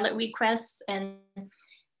like a valid request? And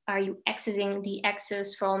are you accessing the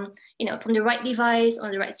access from, from the right device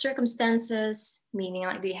on the right circumstances? Meaning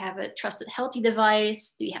like, do you have a trusted, healthy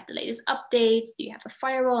device? Do you have the latest updates? Do you have a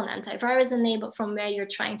firewall and antivirus enabled from where you're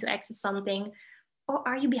trying to access something? Or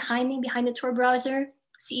are you behind the Tor browser,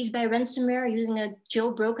 seized by ransomware using a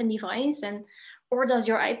jailbroken device? And or does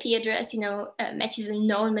your IP address, matches a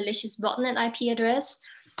known malicious botnet IP address?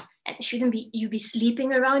 And shouldn't you be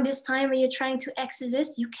sleeping around this time when you're trying to access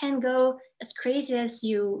this? You can go as crazy as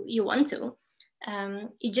you want to.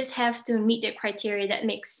 You just have to meet the criteria that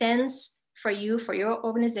makes sense for you, for your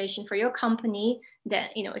organization, for your company, that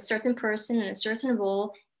a certain person in a certain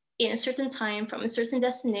role in a certain time from a certain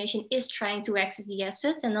destination is trying to access the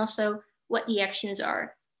asset, and also what the actions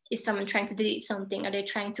are. Is someone trying to delete something? Are they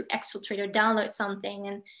trying to exfiltrate or download something?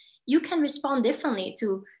 And you can respond differently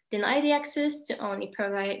to deny the access, to only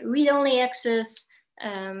provide read-only access,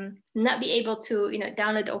 not be able to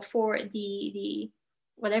download or forward the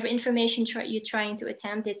whatever information you're trying to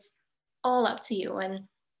attempt. It's all up to you. And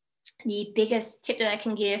the biggest tip that I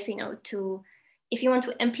can give, to if you want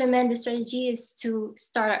to implement the strategy, is to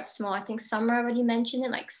start out small. I think Samrah already mentioned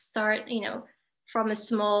it, like start from a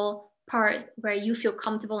small part where you feel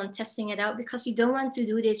comfortable in testing it out, because you don't want to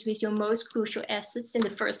do this with your most crucial assets in the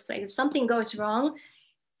first place. If something goes wrong,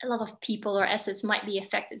 a lot of people or assets might be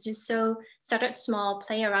affected. Just so start out small,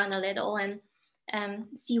 play around a little, and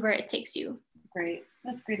see where it takes you. Great,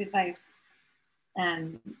 that's great advice.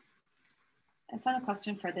 And a final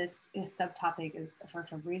question for this subtopic is for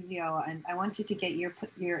Fabrizio, and I wanted to get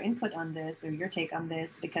your input on this, or your take on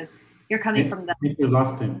this, because you're coming from the. I think we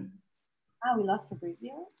lost him. Oh, we lost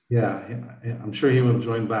Fabrizio? Yeah, I'm sure he will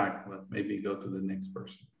join back, but maybe go to the next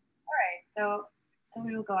person. All right, so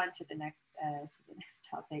we will go on to the next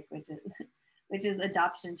topic, which is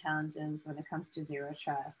adoption challenges when it comes to zero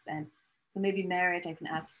trust. And so maybe Merrit, I can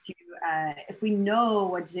ask you, if we know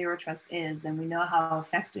what zero trust is and we know how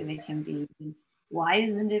effective it can be, why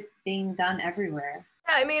isn't it being done everywhere?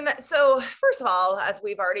 I mean, so first of all, as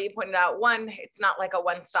we've already pointed out, one, it's not like a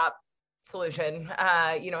one-stop solution.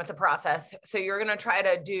 It's a process. So you're going to try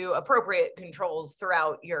to do appropriate controls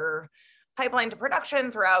throughout your pipeline to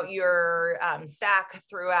production, throughout your stack,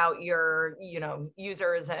 throughout your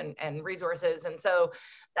users and resources. And so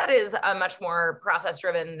that is a much more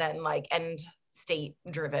process-driven than like end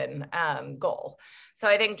state-driven goal. So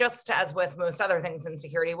I think just as with most other things in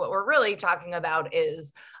security, what we're really talking about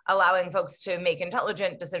is allowing folks to make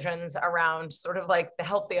intelligent decisions around sort of like the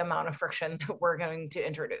healthy amount of friction that we're going to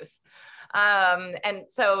introduce. And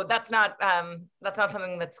so that's not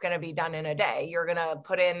something that's going to be done in a day. You're going to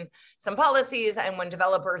put in some policies, and when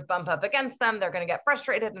developers bump up against them, they're going to get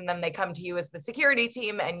frustrated, and then they come to you as the security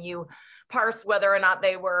team, and you parse whether or not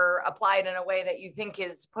they were applied in a way that you think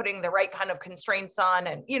is putting the right kind of constraints on.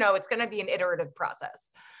 And it's going to be an iterative process.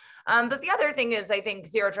 But the other thing is, I think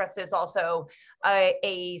Zero Trust is also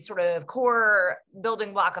a sort of core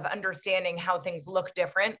building block of understanding how things look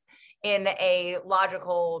different in a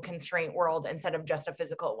logical constraint world instead of just a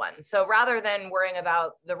physical one. So rather than worrying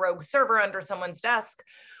about the rogue server under someone's desk,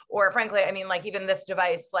 or frankly, I mean, like even this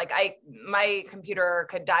device, like my computer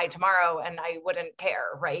could die tomorrow and I wouldn't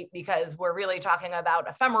care, right? Because we're really talking about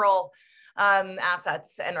ephemeral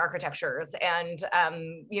assets and architectures. And,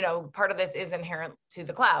 part of this is inherent to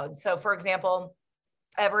the cloud. So for example,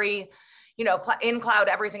 in cloud,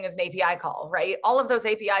 everything is an API call, right? All of those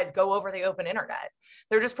APIs go over the open internet.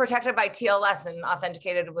 They're just protected by TLS and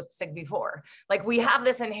authenticated with SigV4. Like we have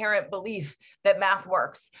this inherent belief that math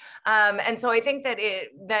works. And so I think that it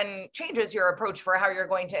then changes your approach for how you're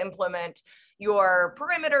going to implement your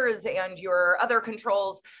perimeters and your other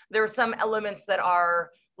controls. There are some elements that are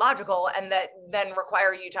logical and that then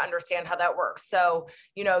require you to understand how that works. So,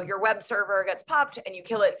 your web server gets popped and you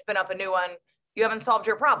kill it and spin up a new one. You haven't solved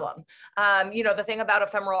your problem. The thing about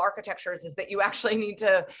ephemeral architectures is that you actually need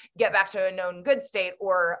to get back to a known good state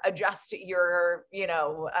or adjust your,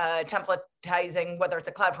 templatizing, whether it's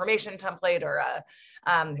a CloudFormation template or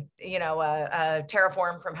a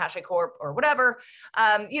Terraform from HashiCorp or whatever.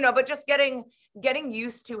 But just getting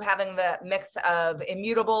used to having the mix of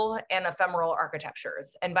immutable and ephemeral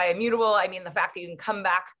architectures. And by immutable, I mean the fact that you can come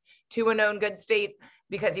back to a known good state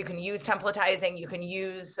because you can use templatizing, you can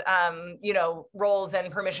use, roles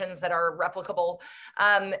and permissions that are replicable.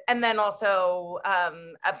 And then also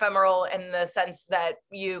ephemeral in the sense that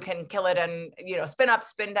you can kill it and, spin up,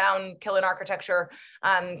 spin down, kill an architecture,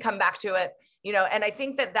 come back to it, and I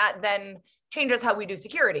think that then changes how we do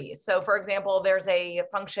security. So for example, there's a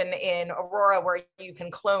function in Aurora where you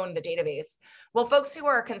can clone the database. Well, folks who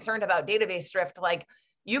are concerned about database drift, like,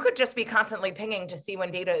 you could just be constantly pinging to see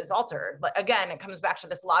when data is altered. But again, it comes back to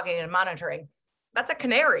this logging and monitoring. That's a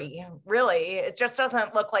canary, really. It just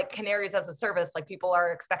doesn't look like canaries as a service like people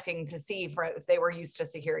are expecting to see if they were used to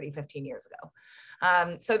security 15 years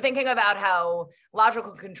ago. So thinking about how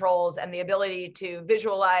logical controls and the ability to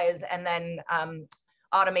visualize and then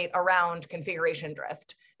automate around configuration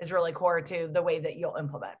drift is really core to the way that you'll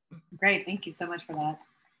implement. Great, thank you so much for that.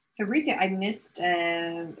 Fabrizio, I missed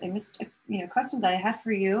a question that I had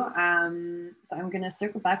for you. So I'm going to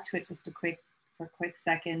circle back to it just for a quick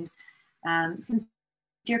second. Since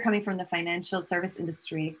you're coming from the financial service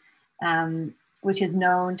industry, which is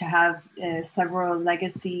known to have several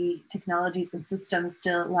legacy technologies and systems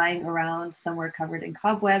still lying around somewhere covered in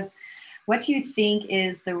cobwebs, what do you think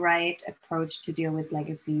is the right approach to deal with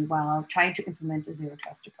legacy while trying to implement a zero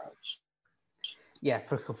trust approach? Yeah,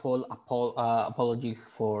 first of all, apologies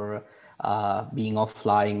for being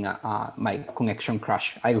offline. My connection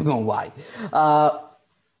crashed. I don't know why.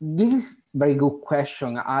 This is a very good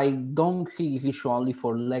question. I don't see this issue only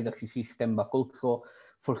for legacy systems, but also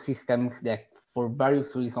for systems that for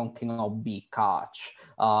various reasons cannot be cached.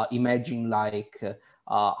 Imagine like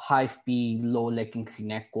high-speed, low-latency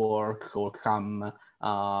networks or some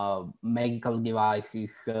medical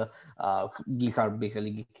devices. These are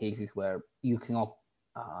basically cases where you cannot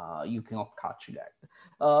catch that.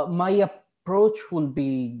 My approach will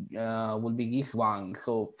be this one.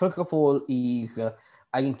 So first of all is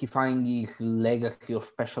identifying these legacy or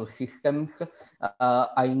special systems.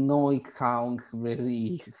 I know it sounds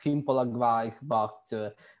really simple advice, but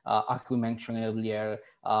as we mentioned earlier,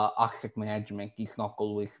 asset management is not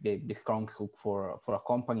always the strong suit for a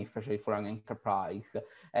company, especially for an enterprise.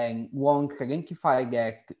 And once identify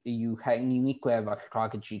that, you need to have a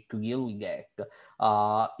strategy to deal with that.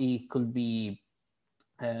 It could be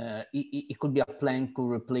it could be a plan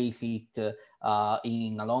to replace it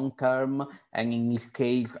in a long term. And in this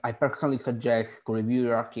case, I personally suggest to review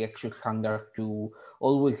your architecture standard to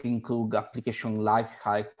always include application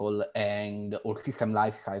lifecycle and or system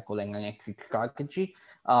lifecycle and an exit strategy.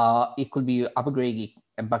 It could be upgraded,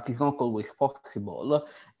 but it's not always possible.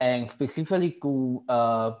 And specifically to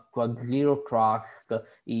a zero trust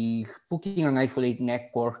is putting an isolated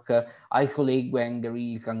network, isolate when there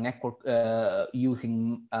is a network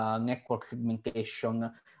using network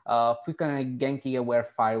segmentation, put an identity-aware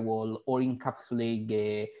firewall, or encapsulate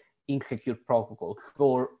the insecure protocols,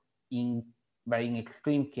 or in very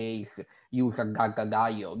extreme case, use a Gaga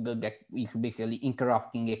diode that is basically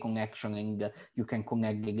interrupting a connection, and you can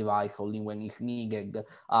connect the device only when it's needed.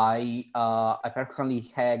 I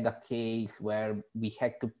personally had a case where we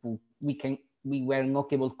had to put, we were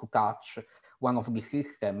not able to touch one of the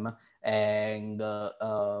system, and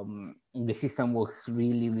the system was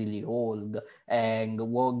really old, and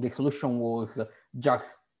what the solution was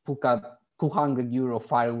just put a €200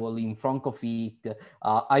 firewall in front of it,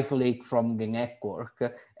 isolate from the network,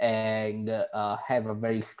 and have a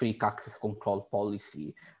very strict access control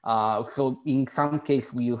policy. So in some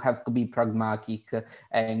cases, you have to be pragmatic,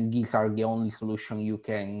 and these are the only solution you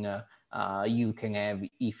can have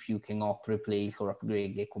if you cannot replace or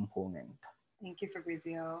upgrade a component. Thank you,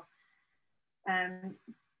 Fabrizio.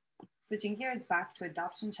 Switching gears back to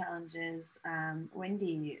adoption challenges,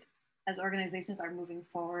 Wendy, as organizations are moving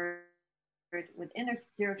forward within their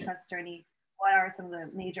zero trust journey, what are some of the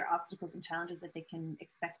major obstacles and challenges that they can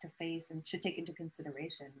expect to face and should take into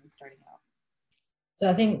consideration when starting out? So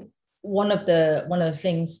I think one of the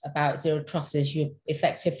things about zero trust is you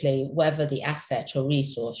effectively, whether the asset or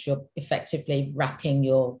resource, you're effectively wrapping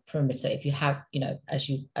your perimeter, if you have,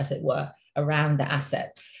 as it were, around the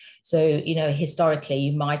asset. So, historically,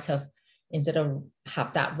 you might have, instead of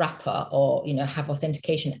have that wrapper or, have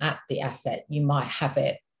authentication at the asset, you might have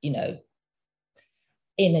it,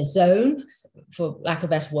 in a zone, for lack of a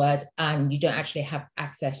better word, and you don't actually have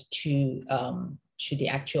access to the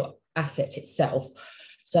actual asset itself.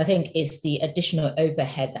 So I think it's the additional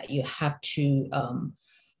overhead that you have to,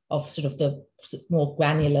 of sort of the more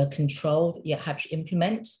granular control that you have to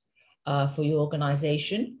implement for your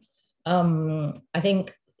organization. I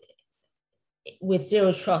think with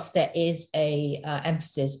zero trust, there is a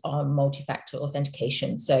emphasis on multi-factor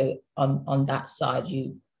authentication. So on that side,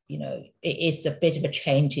 it is a bit of a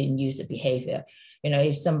change in user behavior.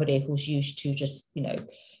 If somebody who's used to just,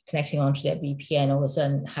 connecting onto their VPN, all of a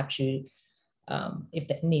sudden have to, if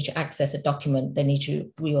they need to access a document, they need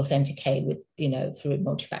to re-authenticate with, through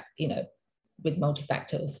with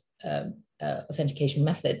multi-factor authentication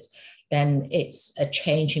methods, then it's a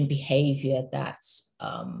change in behavior that's,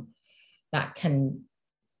 that can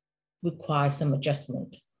require some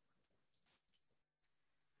adjustment.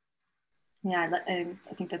 Yeah, I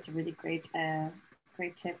think that's a really great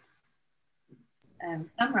tip.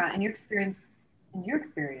 Samrah, in your experience,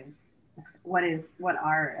 what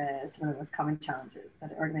are some of the most common challenges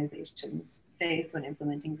that organizations face when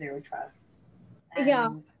implementing zero trust? Yeah,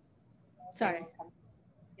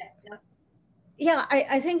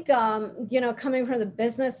 I think, coming from the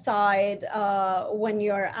business side, when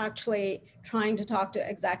you're actually trying to talk to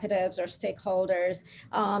executives or stakeholders,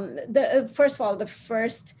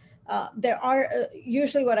 there are,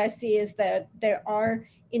 usually what I see is that there are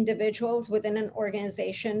individuals within an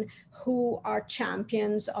organization who are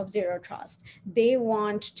champions of zero trust. They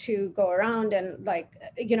want to go around and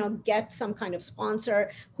get some kind of sponsor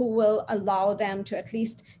who will allow them to at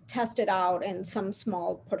least test it out in some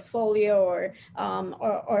small portfolio or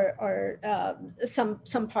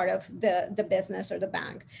some part of the business or the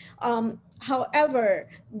bank. However,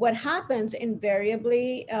 what happens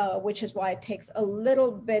invariably, which is why it takes a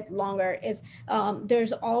little bit longer, is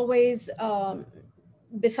there's always,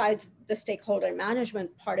 besides the stakeholder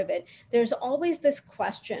management part of it, there's always this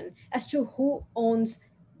question as to who owns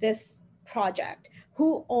this project.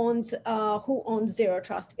 Who owns zero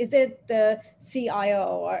trust? Is it the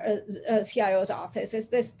CIO or CIO's office? Is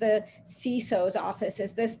this the CISO's office?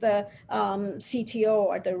 Is this the CTO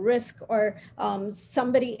or the risk or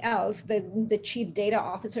somebody else, the chief data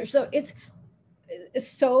officer? So it's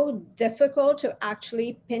so difficult to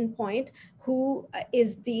actually pinpoint who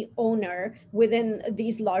is the owner within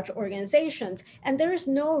these large organizations, and there is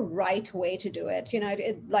no right way to do it.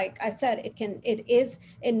 Like I said, it is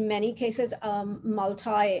in many cases a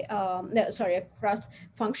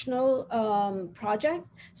cross-functional project,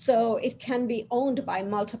 so it can be owned by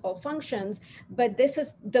multiple functions. But this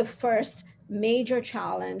is the first major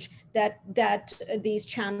challenge that these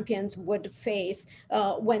champions would face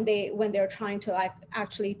when they're trying to like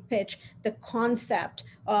actually pitch the concept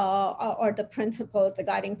or the principles, the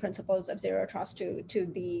guiding principles of zero trust to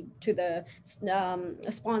the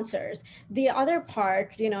sponsors. The other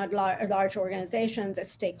part, you know, large organizations,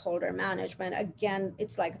 is stakeholder management. Again,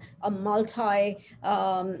 it's like a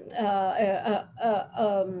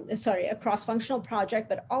a cross-functional project,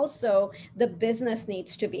 but also the business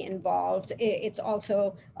needs to be involved. It's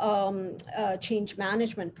also a change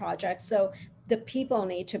management project. So the people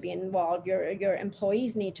need to be involved, your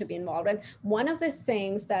employees need to be involved. And one of the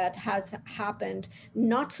things that has happened,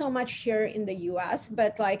 not so much here in the US,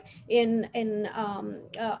 but like in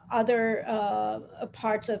other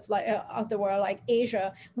parts of the world, like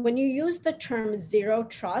Asia, when you use the term zero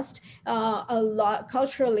trust, a lot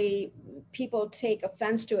culturally, people take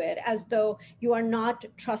offense to it as though you are not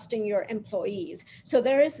trusting your employees. So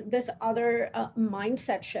there is this other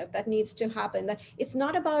mindset shift that needs to happen, that it's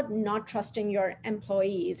not about not trusting your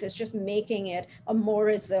employees, it's just making it a more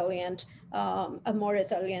resilient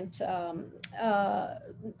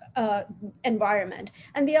environment.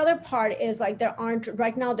 And the other part is like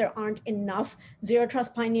right now there aren't enough zero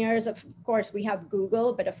trust pioneers. Of course, we have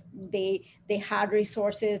Google, but if they had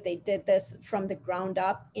resources, they did this from the ground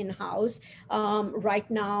up in-house. Right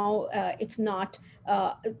now, it's not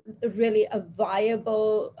really a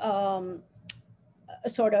viable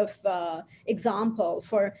sort of example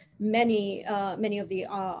for many of the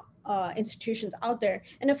institutions out there.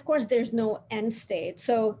 And of course, there's no end state.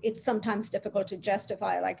 So it's sometimes difficult to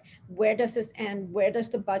justify, like, where does this end? Where does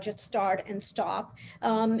the budget start and stop?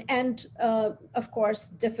 And of course,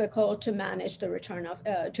 difficult to manage the return of,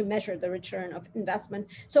 to measure the return of investment.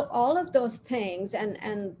 So all of those things,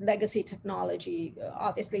 and legacy technology,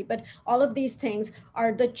 obviously, but all of these things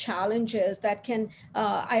are the challenges that can,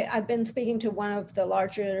 I've been speaking to one of the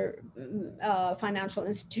larger financial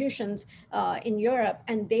institutions in Europe,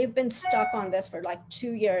 and they've been stuck on this for like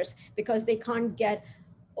 2 years because they can't get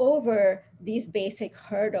over these basic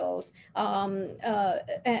hurdles, and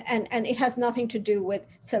it has nothing to do with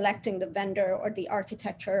selecting the vendor or the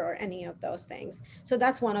architecture or any of those things. So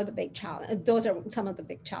that's one of the big challenges. Those are some of the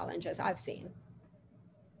big challenges I've seen.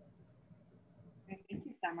 Thank you,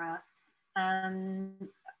 Samrah.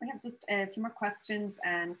 We have just a few more questions,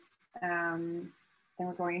 and then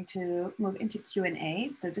we're going to move into Q&A.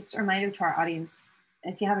 So just a reminder to our audience,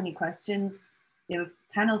 if you have any questions, we have a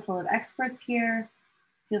panel full of experts here.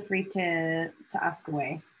 Feel free to ask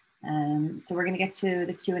away. So we're going to get to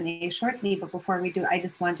the Q&A shortly, but before we do, I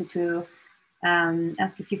just wanted to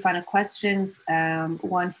ask a few final questions.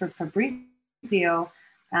 One for Fabrizio,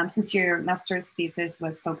 since your master's thesis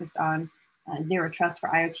was focused on zero trust for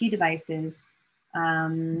IoT devices,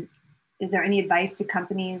 is there any advice to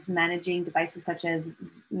companies managing devices such as,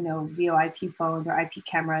 VoIP phones or IP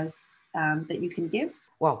cameras that you can give?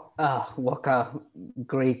 Well, what a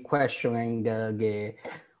great question, and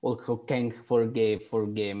also thanks for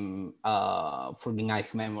the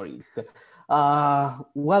nice memories.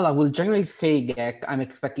 Well, I will generally say that I'm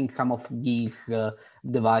expecting some of these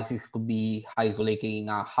devices to be isolated in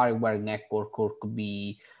a hardware network, or could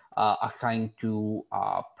be assigned to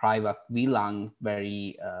a private VLAN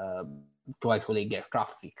to isolate their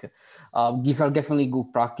traffic. These are definitely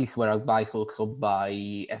good practice, were advised also by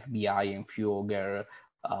FBI and few other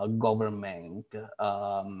government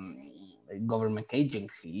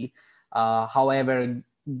agency. However,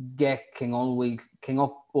 that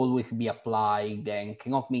cannot always be applied and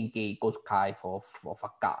cannot mitigate all type of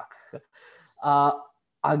attacks.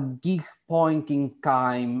 At this point in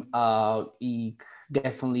time, it's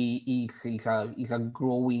definitely is a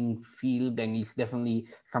growing field, and it's definitely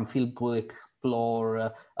some field to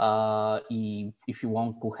explore if you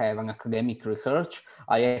want to have an academic research.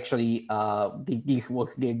 I actually this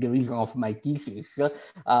was the reason of my thesis.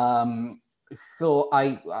 So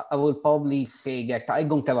I will probably say that I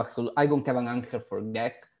don't have an answer for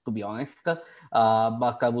that, to be honest. But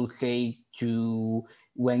I will say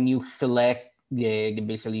when you select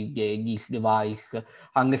this device,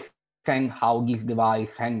 understand how this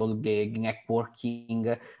device handle the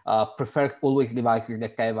networking. Prefer always devices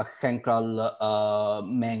that have a central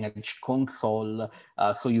managed console,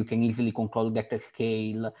 so you can easily control data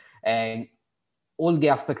scale, and all the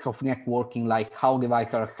aspects of networking, like how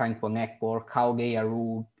devices are assigned to a network, how they are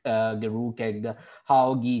routed,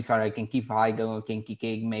 how these are identified or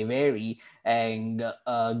authenticated may vary, and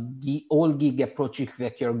all the approaches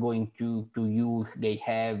that you're going to use, they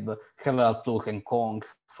have several pros and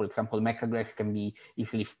cons. For example, MAC address can be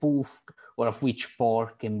easily spoofed, or of which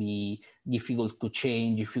port can be difficult to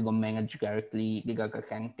change if you don't manage directly the data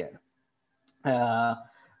center.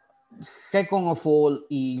 Second of all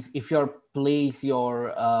is if you place your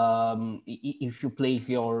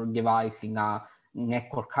device in a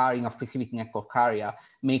network area, in a specific network area,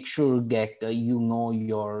 make sure that you know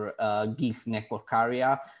your GIS network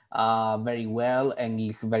area very well, and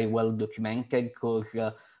it's very well documented, because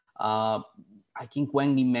I think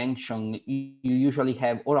Wendy mentioned you usually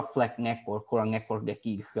have or a flat network or a network that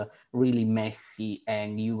is really messy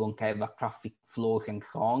and you don't have a traffic flows and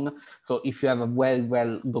so on. So if you have a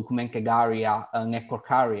well documented area, a network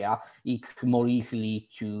area, it's more easily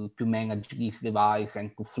to manage this device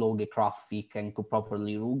and to flow the traffic and to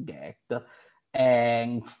properly route that.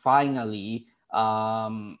 And finally,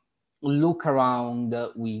 look around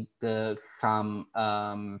with some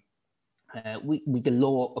with the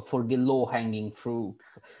low-hanging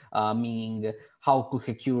fruits, meaning how to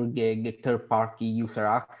secure the third-party user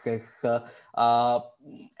access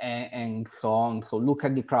and so on. So look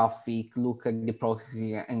at the traffic, look at the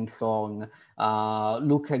processing, and so on.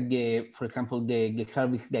 Look at for example, the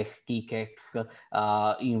service desk tickets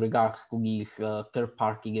in regards to these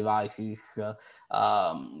third-party devices.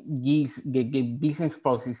 The business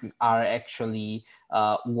processes are actually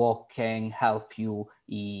what can help you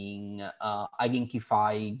in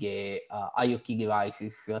identify the IoT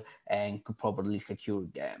devices and to properly secure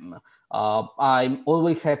them. I'm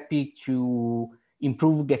always happy to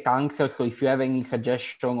improve the answer. So if you have any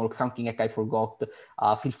suggestion or something that I forgot,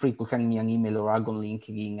 feel free to send me an email or on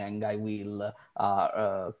LinkedIn, and I will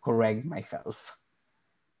correct myself.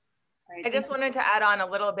 I just wanted to add on a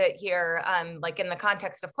little bit here, like in the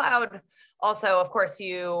context of cloud. Also, of course,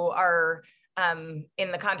 you are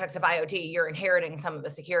in the context of IoT, you're inheriting some of the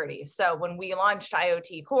security. So when we launched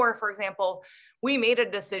IoT Core, for example, we made a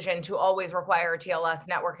decision to always require TLS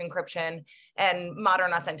network encryption and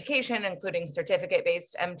modern authentication, including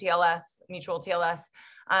certificate-based MTLS, mutual TLS,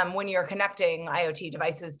 when you're connecting IoT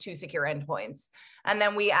devices to secure endpoints. And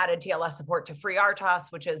then we added TLS support to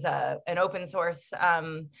FreeRTOS, which is an open source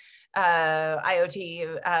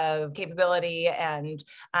IoT capability, and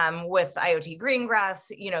with IoT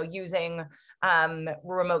Greengrass, using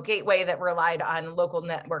remote gateway that relied on local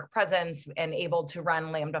network presence and able to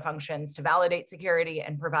run Lambda functions to validate security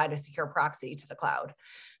and provide a secure proxy to the cloud.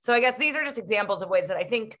 So I guess these are just examples of ways that I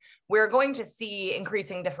think we're going to see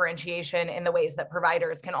increasing differentiation in the ways that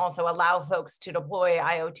providers can also allow folks to deploy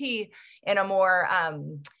IoT in a more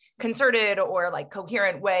concerted or like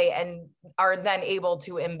coherent way, and are then able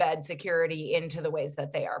to embed security into the ways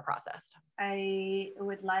that they are processed. I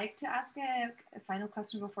would like to ask a final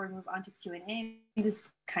question before we move on to Q&A. This is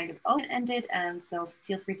kind of open-ended, so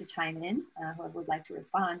feel free to chime in, whoever would like to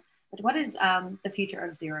respond. But what is the future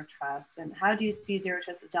of Zero Trust, and how do you see Zero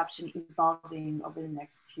Trust adoption evolving over the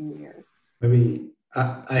next few years? Maybe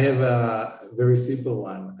I have a very simple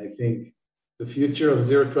one. I think the future of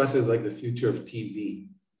Zero Trust is like the future of TV.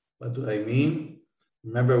 What do I mean?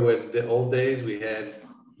 Remember when the old days we had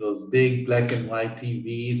those big black and white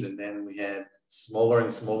TVs, and then we had smaller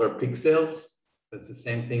and smaller pixels? That's the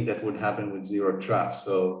same thing that would happen with Zero Trust.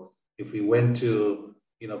 So if we went to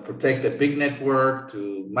protect a big network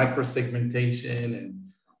to micro-segmentation, and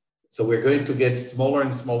so we're going to get smaller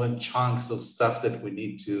and smaller chunks of stuff that we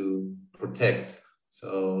need to protect.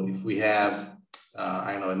 So if we have,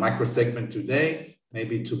 a micro-segment today,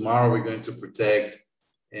 maybe tomorrow we're going to protect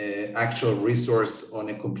actual resource on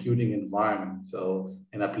a computing environment. So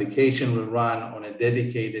an application will run on a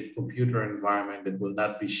dedicated computer environment that will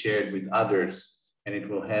not be shared with others, and it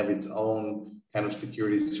will have its own kind of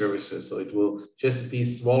security services. So it will just be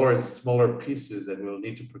smaller and smaller pieces that we'll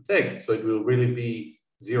need to protect. So it will really be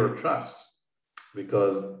Zero Trust,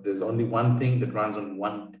 because there's only one thing that runs on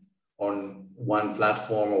one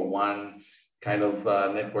platform or one kind of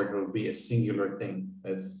network. It will be a singular thing.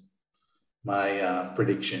 That's my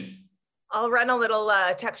prediction. I'll run a little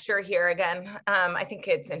texture here again. I think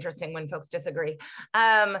it's interesting when folks disagree.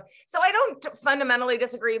 So I don't fundamentally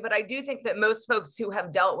disagree, but I do think that most folks who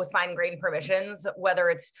have dealt with fine-grained permissions, whether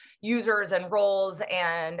it's users and roles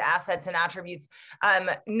and assets and attributes,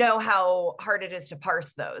 know how hard it is to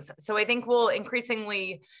parse those. So I think we'll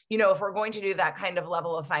increasingly, if we're going to do that kind of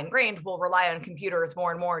level of fine-grained, we'll rely on computers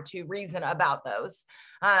more and more to reason about those.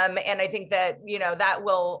 And I think that, that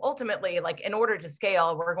will ultimately, in order to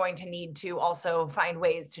scale, we're going to need to also find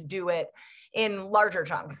ways to do it in larger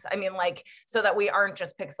chunks. I mean, so that we aren't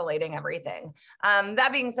just pixelating everything.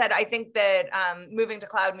 That being said, I think that moving to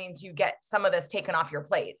cloud means you get some of this taken off your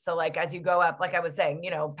plate. So as you go up, like I was saying,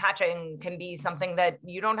 patching can be something that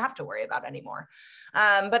you don't have to worry about anymore.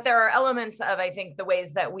 But there are elements of, I think, the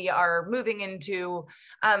ways that we are moving into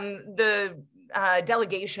the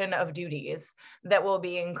delegation of duties that will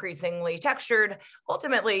be increasingly textured.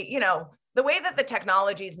 Ultimately, you know, the way that the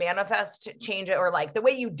technologies manifest change it, or like the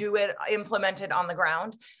way you do it, implement it on the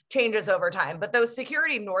ground, changes over time. But those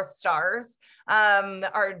security North Stars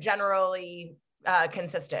are generally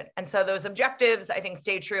consistent. And so those objectives, I think,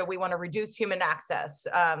 stay true. We want to reduce human access,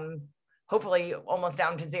 hopefully almost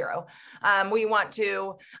down to zero. We want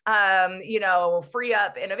to, you know, free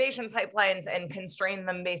up innovation pipelines and constrain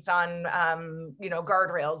them based on, you know,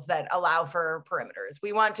 guardrails that allow for perimeters.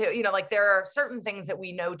 We want to, you know, like there are certain things that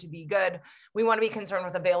we know to be good. We want to be concerned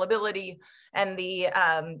with availability and the,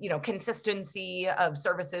 you know, consistency of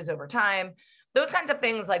services over time. Those kinds of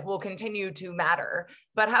things like will continue to matter,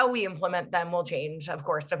 but how we implement them will change, of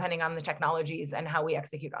course, depending on the technologies and how we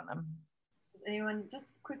execute on them. Anyone,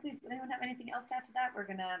 just quickly, does anyone have anything else to add to that? We're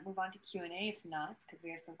gonna move on to Q&A if not, because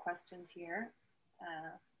we have some questions here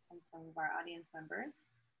from some of our audience members.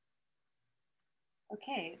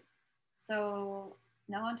 Okay, so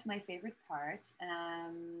now on to my favorite part.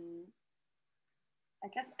 I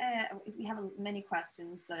guess we have many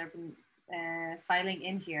questions that have been filing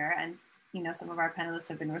in here, and you know, some of our panelists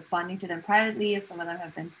have been responding to them privately, some of them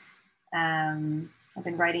have been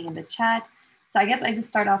writing in the chat. So I guess I just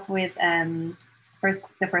start off with the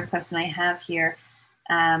first question I have here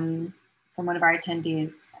from one of our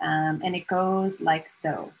attendees, and it goes like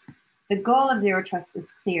so. The goal of Zero Trust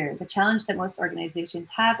is clear. The challenge that most organizations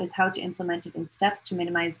have is how to implement it in steps to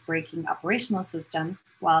minimize breaking operational systems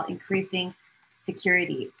while increasing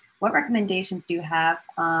security. What recommendations do you have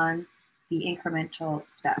on the incremental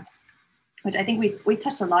steps? Which I think we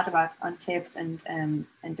touched a lot about on tips and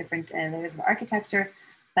different layers of architecture,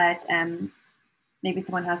 but maybe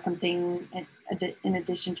someone has something in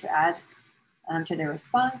addition to add to their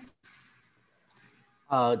response.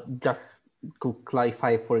 Just to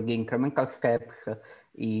clarify, for the incremental steps,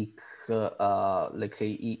 it's let's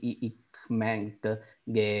say it's meant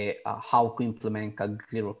the how to implement a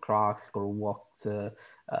zero trust, or what's the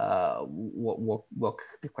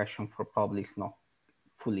question for probably is not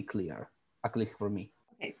fully clear, at least for me.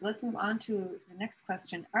 Okay, so let's move on to the next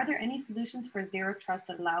question. Are there any solutions for Zero Trust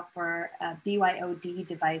that allow for BYOD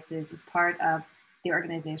devices as part of the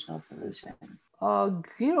organizational solution?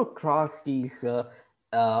 Zero Trust is a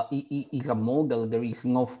model. There is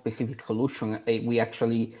no specific solution. We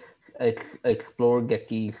actually explore that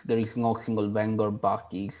there is no single vendor, but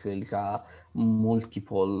is a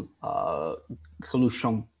multiple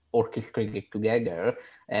solution orchestrated together.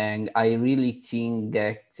 And I really think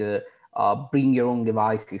that bring your own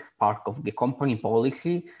device is part of the company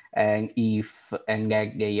policy, and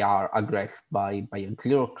that they are addressed by a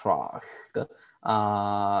zero trust.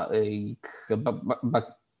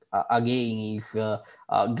 Again,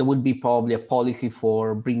 there would be probably a policy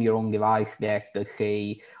for bring your own device that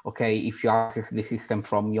say, okay, if you access the system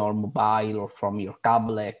from your mobile or from your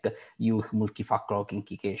tablet, use multi-factor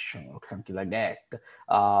authentication or something like that.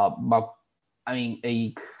 But I mean,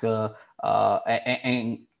 it's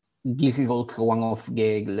and this is also one of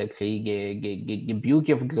the, let's say, the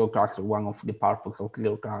beauty of zero trust, or one of the purposes of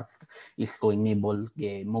zero trust, is to enable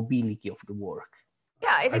the mobility of the work.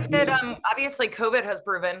 Yeah, I think that obviously COVID has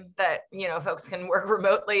proven that, you know, folks can work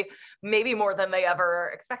remotely, maybe more than they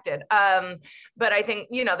ever expected. But I think,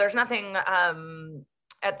 you know, there's nothing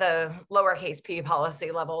at the lowercase p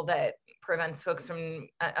policy level that prevents folks from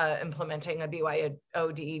implementing a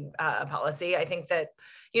BYOD policy. I think that,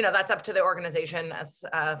 you know, that's up to the organization, as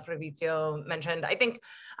Fabrizio mentioned. I think,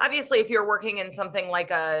 obviously, if you're working in something like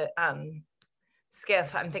a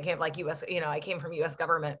SCIF, I'm thinking of like US, you know, I came from US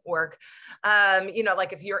government work. You know,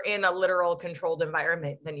 like if you're in a literal controlled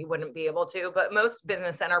environment, then you wouldn't be able to, but most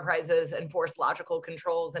business enterprises enforce logical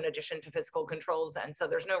controls in addition to physical controls. And so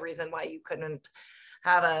there's no reason why you couldn't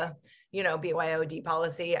have a, you know, BYOD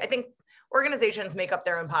policy. I think organizations make up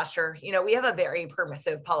their own posture. You know, we have a very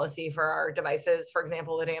permissive policy for our devices, for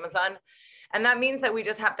example, at Amazon. And that means that we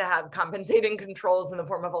just have to have compensating controls in the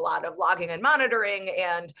form of a lot of logging and monitoring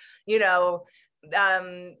and, you know,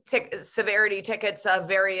 severity tickets of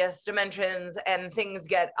various dimensions, and things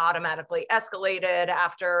get automatically escalated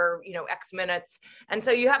after, you know, X minutes. And so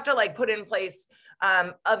you have to like put in place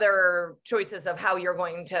other choices of how you're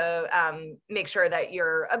going to make sure that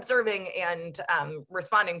you're observing and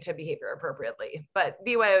responding to behavior appropriately. But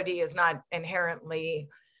BYOD is not inherently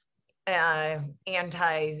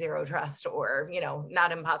anti-zero trust, or, you know,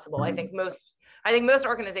 not impossible. I think most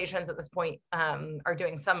organizations at this point are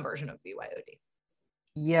doing some version of BYOD.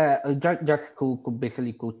 Yeah, just to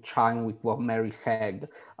basically chime with what Mary said,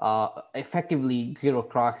 effectively zero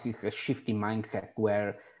trust is a shifting mindset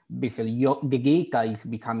where basically the data is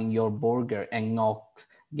becoming your burger and not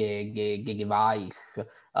the device.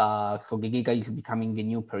 So the data is becoming the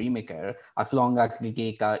new perimeter. As long as the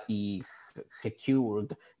data is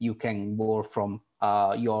secured, you can work from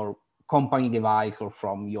your company device or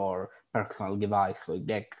from your personal device. So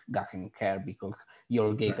that doesn't care because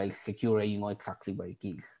your data is secure and you know exactly where it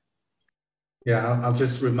is. Yeah, I'll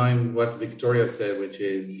just remind what Victoria said, which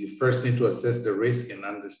is you first need to assess the risk and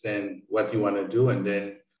understand what you want to do, and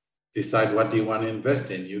then decide what do you want to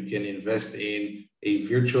invest in. You can invest in a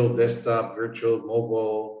virtual desktop, virtual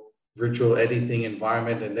mobile, virtual editing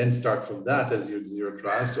environment, and then start from that as your zero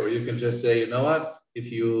trust. Or you can just say, you know what,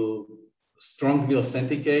 if you strongly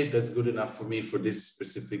authenticate, that's good enough for me for this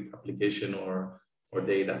specific application or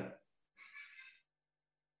data.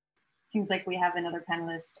 Seems like we have another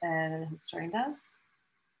panelist who's joined us.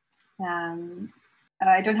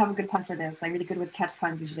 I don't have a good pun for this. I'm really good with cat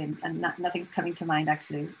puns usually, and nothing's coming to mind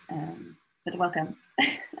actually. But welcome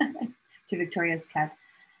to Victoria's cat.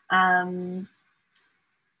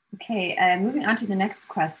 Okay, moving on to the next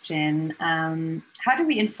question. How do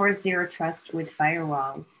we enforce zero trust with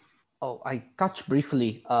firewalls? Oh, I touched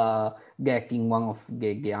briefly getting one of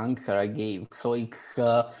the answer I gave. So it's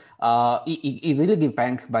it really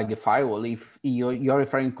depends by the firewall. If you're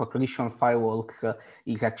referring to traditional firewalls,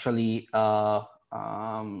 is actually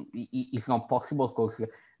it's not possible because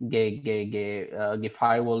the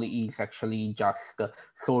firewall is actually just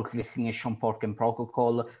source destination port and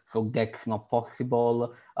protocol. So that's not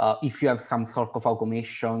possible. If you have some sort of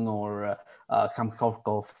automation or some sort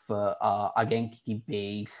of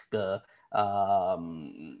identity-based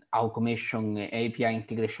automation API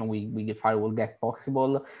integration with the firewall, that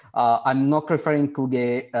possible. I'm not referring to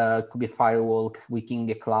the firewalls within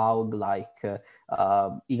the cloud like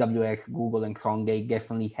AWS, Google, and so on. They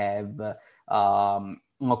definitely have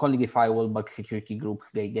not only the firewall but security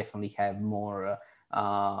groups. They definitely have more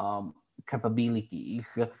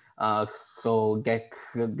capabilities. So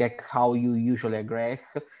that's how you usually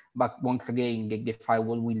address. But once again, the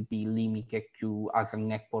firewall will be limited to as a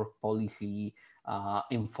network policy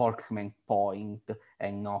enforcement point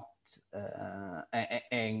and not,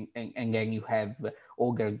 and then you have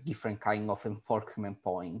other different kind of enforcement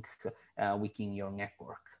points within your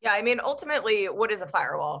network. Yeah, I mean, ultimately, what is a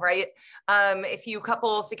firewall, right? If you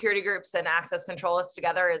couple security groups and access controllers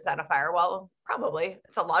together, is that a firewall? Probably.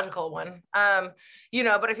 It's a logical one. You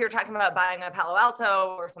know, but if you're talking about buying a Palo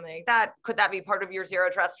Alto or something like that, could that be part of your zero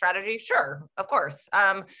trust strategy? Sure, of course.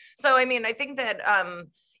 So, I mean, I think that,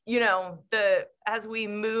 you know, as we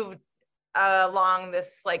move along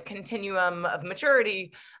this like continuum of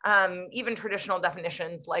maturity, even traditional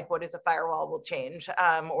definitions like what is a firewall will change,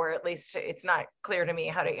 or at least it's not clear to me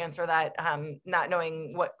how to answer that, not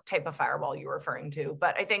knowing what type of firewall you're referring to.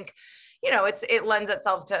 But I think, you know, it lends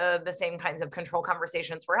itself to the same kinds of control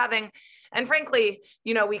conversations we're having. And frankly,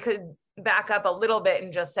 you know, we could back up a little bit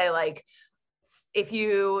and just say like, if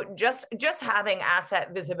you just having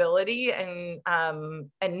asset visibility and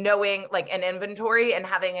knowing like an inventory and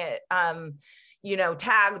having it, you know,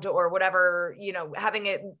 tagged or whatever, you know, having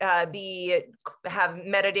it have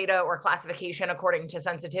metadata or classification according to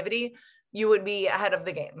sensitivity, you would be ahead of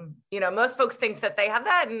the game. You know, most folks think that they have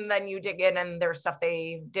that, and then you dig in and there's stuff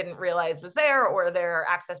they didn't realize was there, or their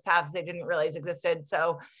access paths they didn't realize existed.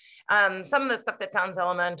 So some of the stuff that sounds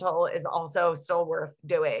elemental is also still worth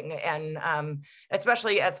doing. And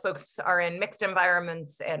especially as folks are in mixed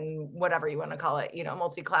environments and whatever you want to call it, you know,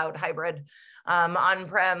 multi-cloud, hybrid,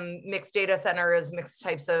 on-prem, mixed data centers, mixed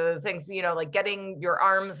types of things, you know, like getting your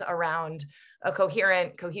arms around a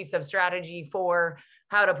coherent, cohesive strategy for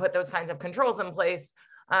how to put those kinds of controls in place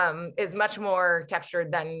is much more textured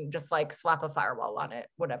than just like slap a firewall on it,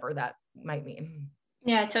 whatever that might mean.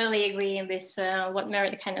 Yeah, I totally agree with what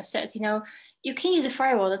Merrit kind of says. You know, you can use a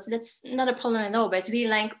firewall. That's not a problem at all. But it's really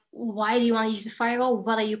like, why do you want to use the firewall?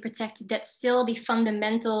 What are you protected? That's still the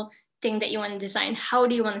fundamental thing that you want to design. How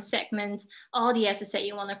do you want to segment all the assets that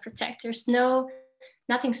you want to protect? There's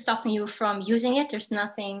nothing stopping you from using it. There's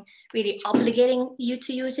nothing really obligating you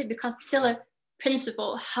to use it, because it's still a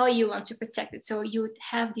principle how you want to protect it. So you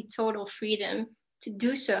have the total freedom to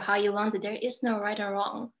do so how you want it. There is no right or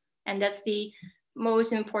wrong, and that's the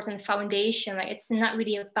most important foundation. Like, it's not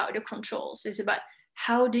really about the controls. It's about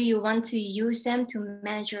how do you want to use them to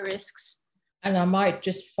manage your risks. And I might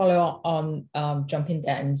just follow on, jump in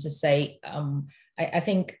there and just say, I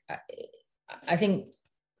think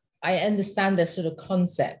I understand the sort of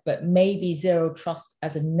concept, but maybe zero trust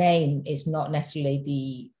as a name is not necessarily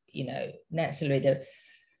the, you know,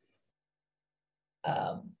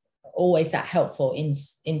 always that helpful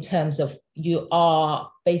in terms of you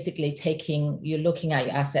are basically you're looking at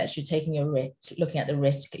your assets, you're taking your risk, looking at the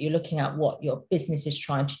risk, you're looking at what your business is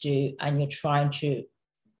trying to do, and you're trying to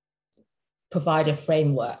provide a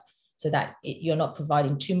framework so that you're not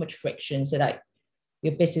providing too much friction, so that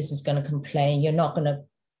your business is going to complain. You're not going to,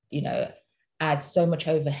 add so much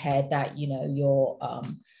overhead that, your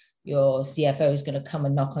CFO is going to come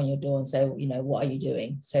and knock on your door and say, what are you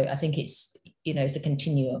doing? So I think it's, it's a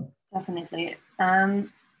continuum. Definitely.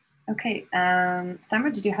 Okay.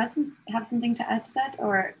 Samrah, did you have something to add to that,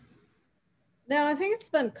 or? No, I think it's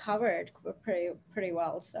been covered pretty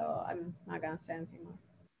well. So I'm not going to say anything more.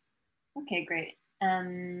 Okay, great.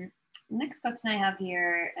 Next question I have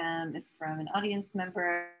here is from an audience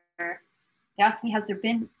member. They asked me, has there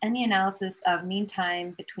been any analysis of mean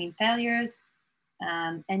time between failures,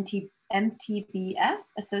 MTBF,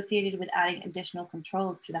 associated with adding additional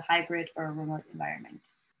controls to the hybrid or remote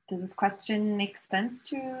environment? Does this question make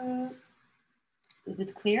sense is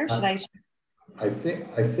it clear? I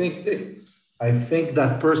think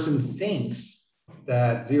that person thinks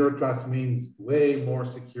that zero trust means way more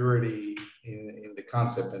security in the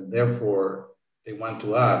concept, and therefore they want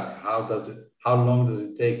to ask, how long does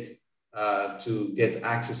it take to get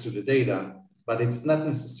access to the data? But it's not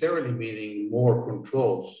necessarily meaning more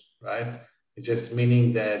controls, right? It's just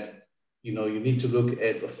meaning that you need to look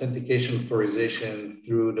at authentication authorization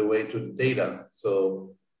through the way to the data.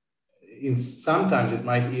 So sometimes it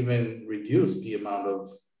might even reduce the amount of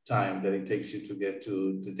time that it takes you to get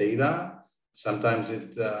to the data. Sometimes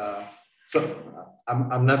so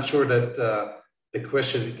I'm not sure that the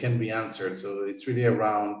question can be answered. So it's really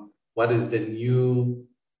around what is the new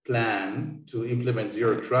plan to implement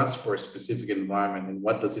zero trust for a specific environment, and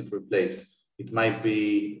what does it replace? It might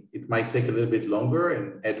take a little bit longer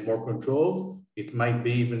and add more controls. It might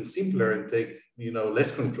be even simpler and take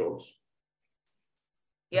less controls.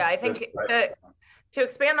 Yeah, I think to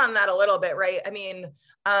expand on that a little bit, right? I mean,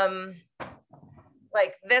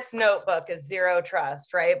 like this notebook is zero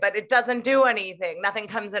trust, right? But it doesn't do anything. Nothing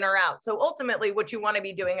comes in or out. So ultimately what you want to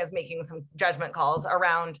be doing is making some judgment calls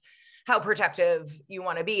around how protective you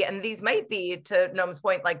want to be. And these might be, to Noam's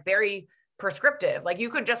point, like very prescriptive. Like you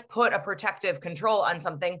could just put a protective control on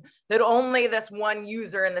something that only this one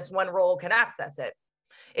user in this one role can access it.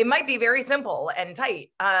 It might be very simple and tight.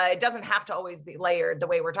 It doesn't have to always be layered the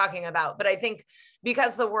way we're talking about. But I think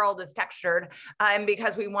because the world is textured and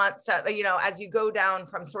because we want stuff, as you go down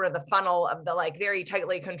from sort of the funnel of the like very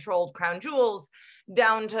tightly controlled crown jewels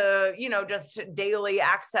down to, just daily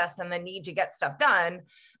access and the need to get stuff done,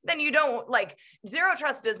 then you don't zero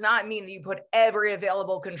trust does not mean that you put every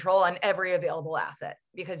available control on every available asset,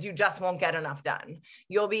 because you just won't get enough done.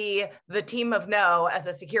 You'll be the team of no as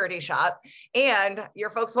a security shop, and your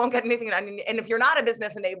folks won't get anything done. And if you're not a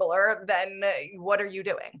business enabler, then what are you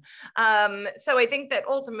doing? So I think that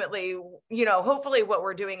ultimately, hopefully what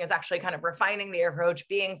we're doing is actually kind of refining the approach,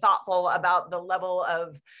 being thoughtful about the level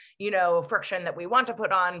of, friction that we want to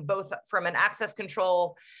put on, both from an access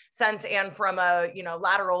control sense and from a,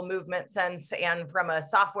 lateral movement sense and from a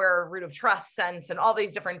software root of trust sense, and all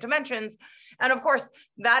these different dimensions. And of course,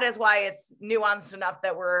 that is why it's nuanced enough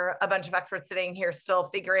that we're a bunch of experts sitting here still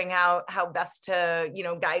figuring out how best to,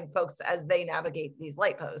 guide folks as they navigate these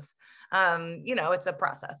light posts. It's a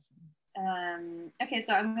process. Okay,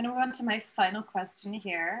 so I'm going to move on to my final question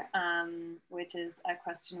here, which is a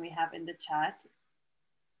question we have in the chat.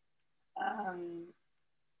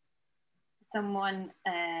 Someone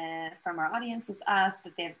from our audience has asked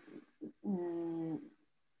that they've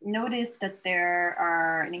noticed that there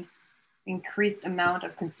are an increased amount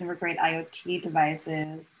of consumer-grade IoT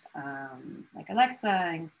devices like Alexa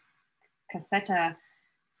and Cassetta,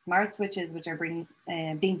 smart switches, which are being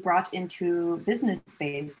brought into business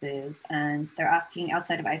spaces. And they're asking,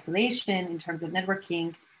 outside of isolation, in terms of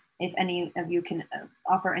networking, if any of you can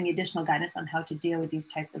offer any additional guidance on how to deal with these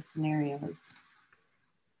types of scenarios.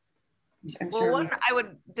 I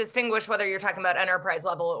would distinguish whether you're talking about enterprise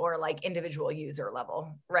level or like individual user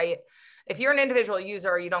level, right? If you're an individual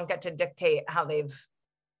user, you don't get to dictate how they've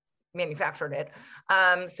manufactured it.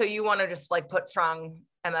 So you want to just put strong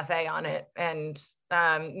MFA on it and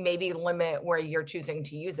maybe limit where you're choosing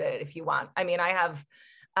to use it if you want. I mean, I have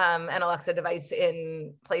an Alexa device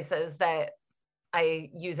in places that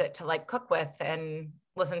I use it to cook with, and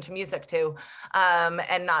listen to music to,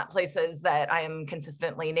 and not places that I am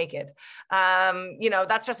consistently naked. You know,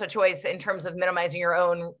 that's just a choice in terms of minimizing your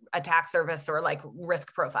own attack surface or like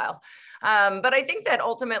risk profile. But I think that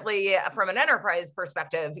ultimately from an enterprise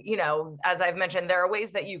perspective, you know, as I've mentioned, there are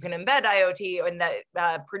ways that you can embed IoT, and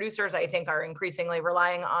that producers, I think, are increasingly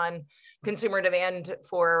relying on consumer demand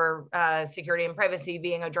for security and privacy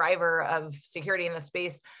being a driver of security in the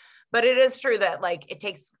space. But it is true that like it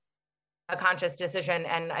takes a conscious decision.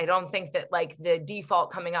 And I don't think that like the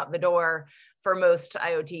default coming out the door for most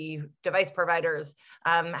IoT device providers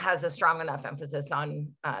has a strong enough emphasis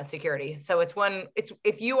on security. So it's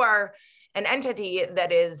if you are an entity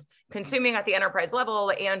that is consuming at the enterprise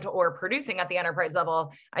level and or producing at the enterprise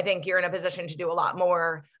level, I think you're in a position to do a lot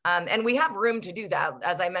more. And we have room to do that.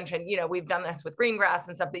 As I mentioned, you know, we've done this with Greengrass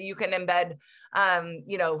and stuff, that you can embed,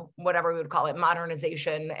 you know, whatever we would call it,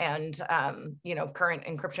 modernization and, you know, current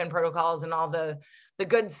encryption protocols and all the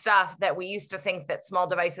good stuff that we used to think that small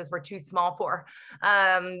devices were too small for,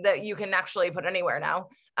 that you can actually put anywhere now.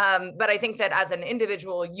 But I think that as an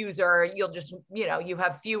individual user, you'll just, you know, you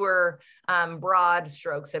have fewer broad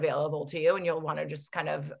strokes available to you, and you'll want to just kind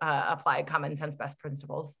of apply common sense best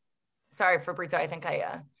principles. Sorry, Fabrizio, I think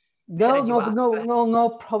I No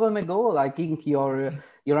problem at all. I think your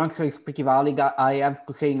answer is pretty valid. I have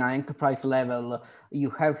to say, in an enterprise level, you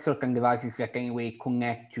have certain devices that anyway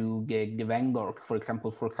connect to the vendors, for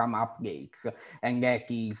example, for some updates, and that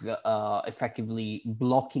is effectively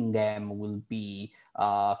blocking them will be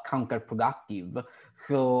counterproductive.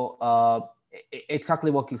 So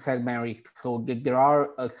exactly what you said, Merrit. So there are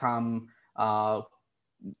some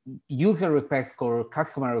user requests or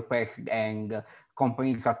customer requests, and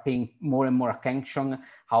companies are paying more and more attention.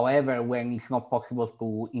 However, when it's not possible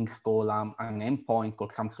to install an endpoint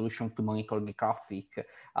or some solution to monitor the traffic,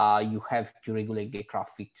 you have to regulate the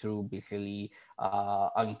traffic through basically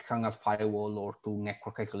an external firewall or to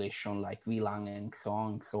network isolation like VLAN and so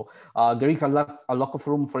on. So there is a lot of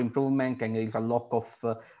room for improvement, and there is a lot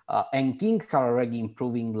of, and things are already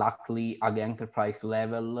improving luckily at the enterprise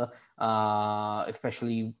level,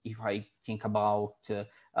 especially if I think about the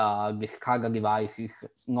SCADA devices,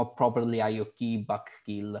 not properly IoT, but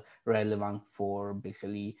still relevant for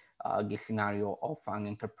basically the scenario of an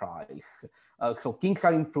enterprise. So things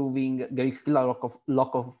are improving. There is still a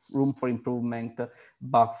lot of room for improvement,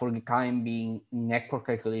 but for the time being, network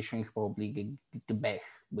isolation is probably the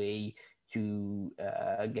best way to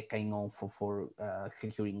get kind of for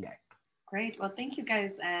securing that. Great. Well, thank you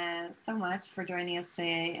guys so much for joining us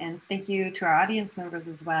today. And thank you to our audience members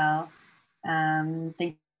as well.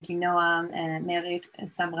 Thank you, Noam, and Merrit,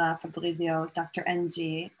 Samrah, Fabrizio, Dr.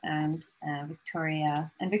 Ng, and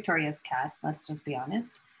Victoria, and Victoria's cat, let's just be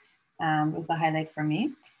honest, was the highlight for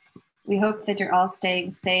me. We hope that you're all staying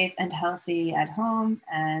safe and healthy at home,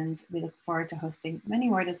 and we look forward to hosting many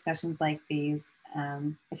more discussions like these.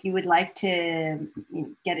 If you would like to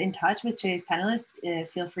get in touch with today's panelists,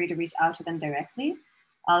 feel free to reach out to them directly.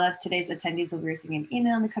 All of today's attendees will be receiving an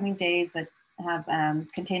email in the coming days that have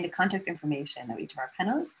contained the contact information of each of our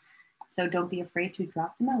panelists. So don't be afraid to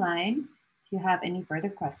drop them a line if you have any further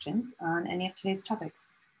questions on any of today's topics.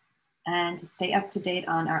 And to stay up to date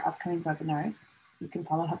on our upcoming webinars, you can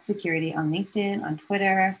follow Hub Security on LinkedIn, on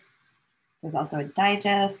Twitter. There's also a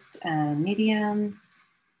digest, Medium,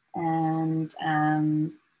 and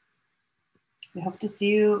we hope to see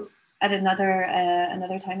you at another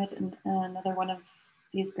time at another one of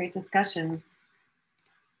these great discussions.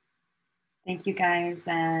 Thank you guys.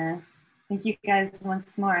 Thank you guys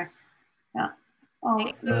once more. Yeah. Oh,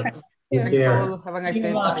 Thanks all. Have a nice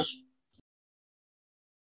day.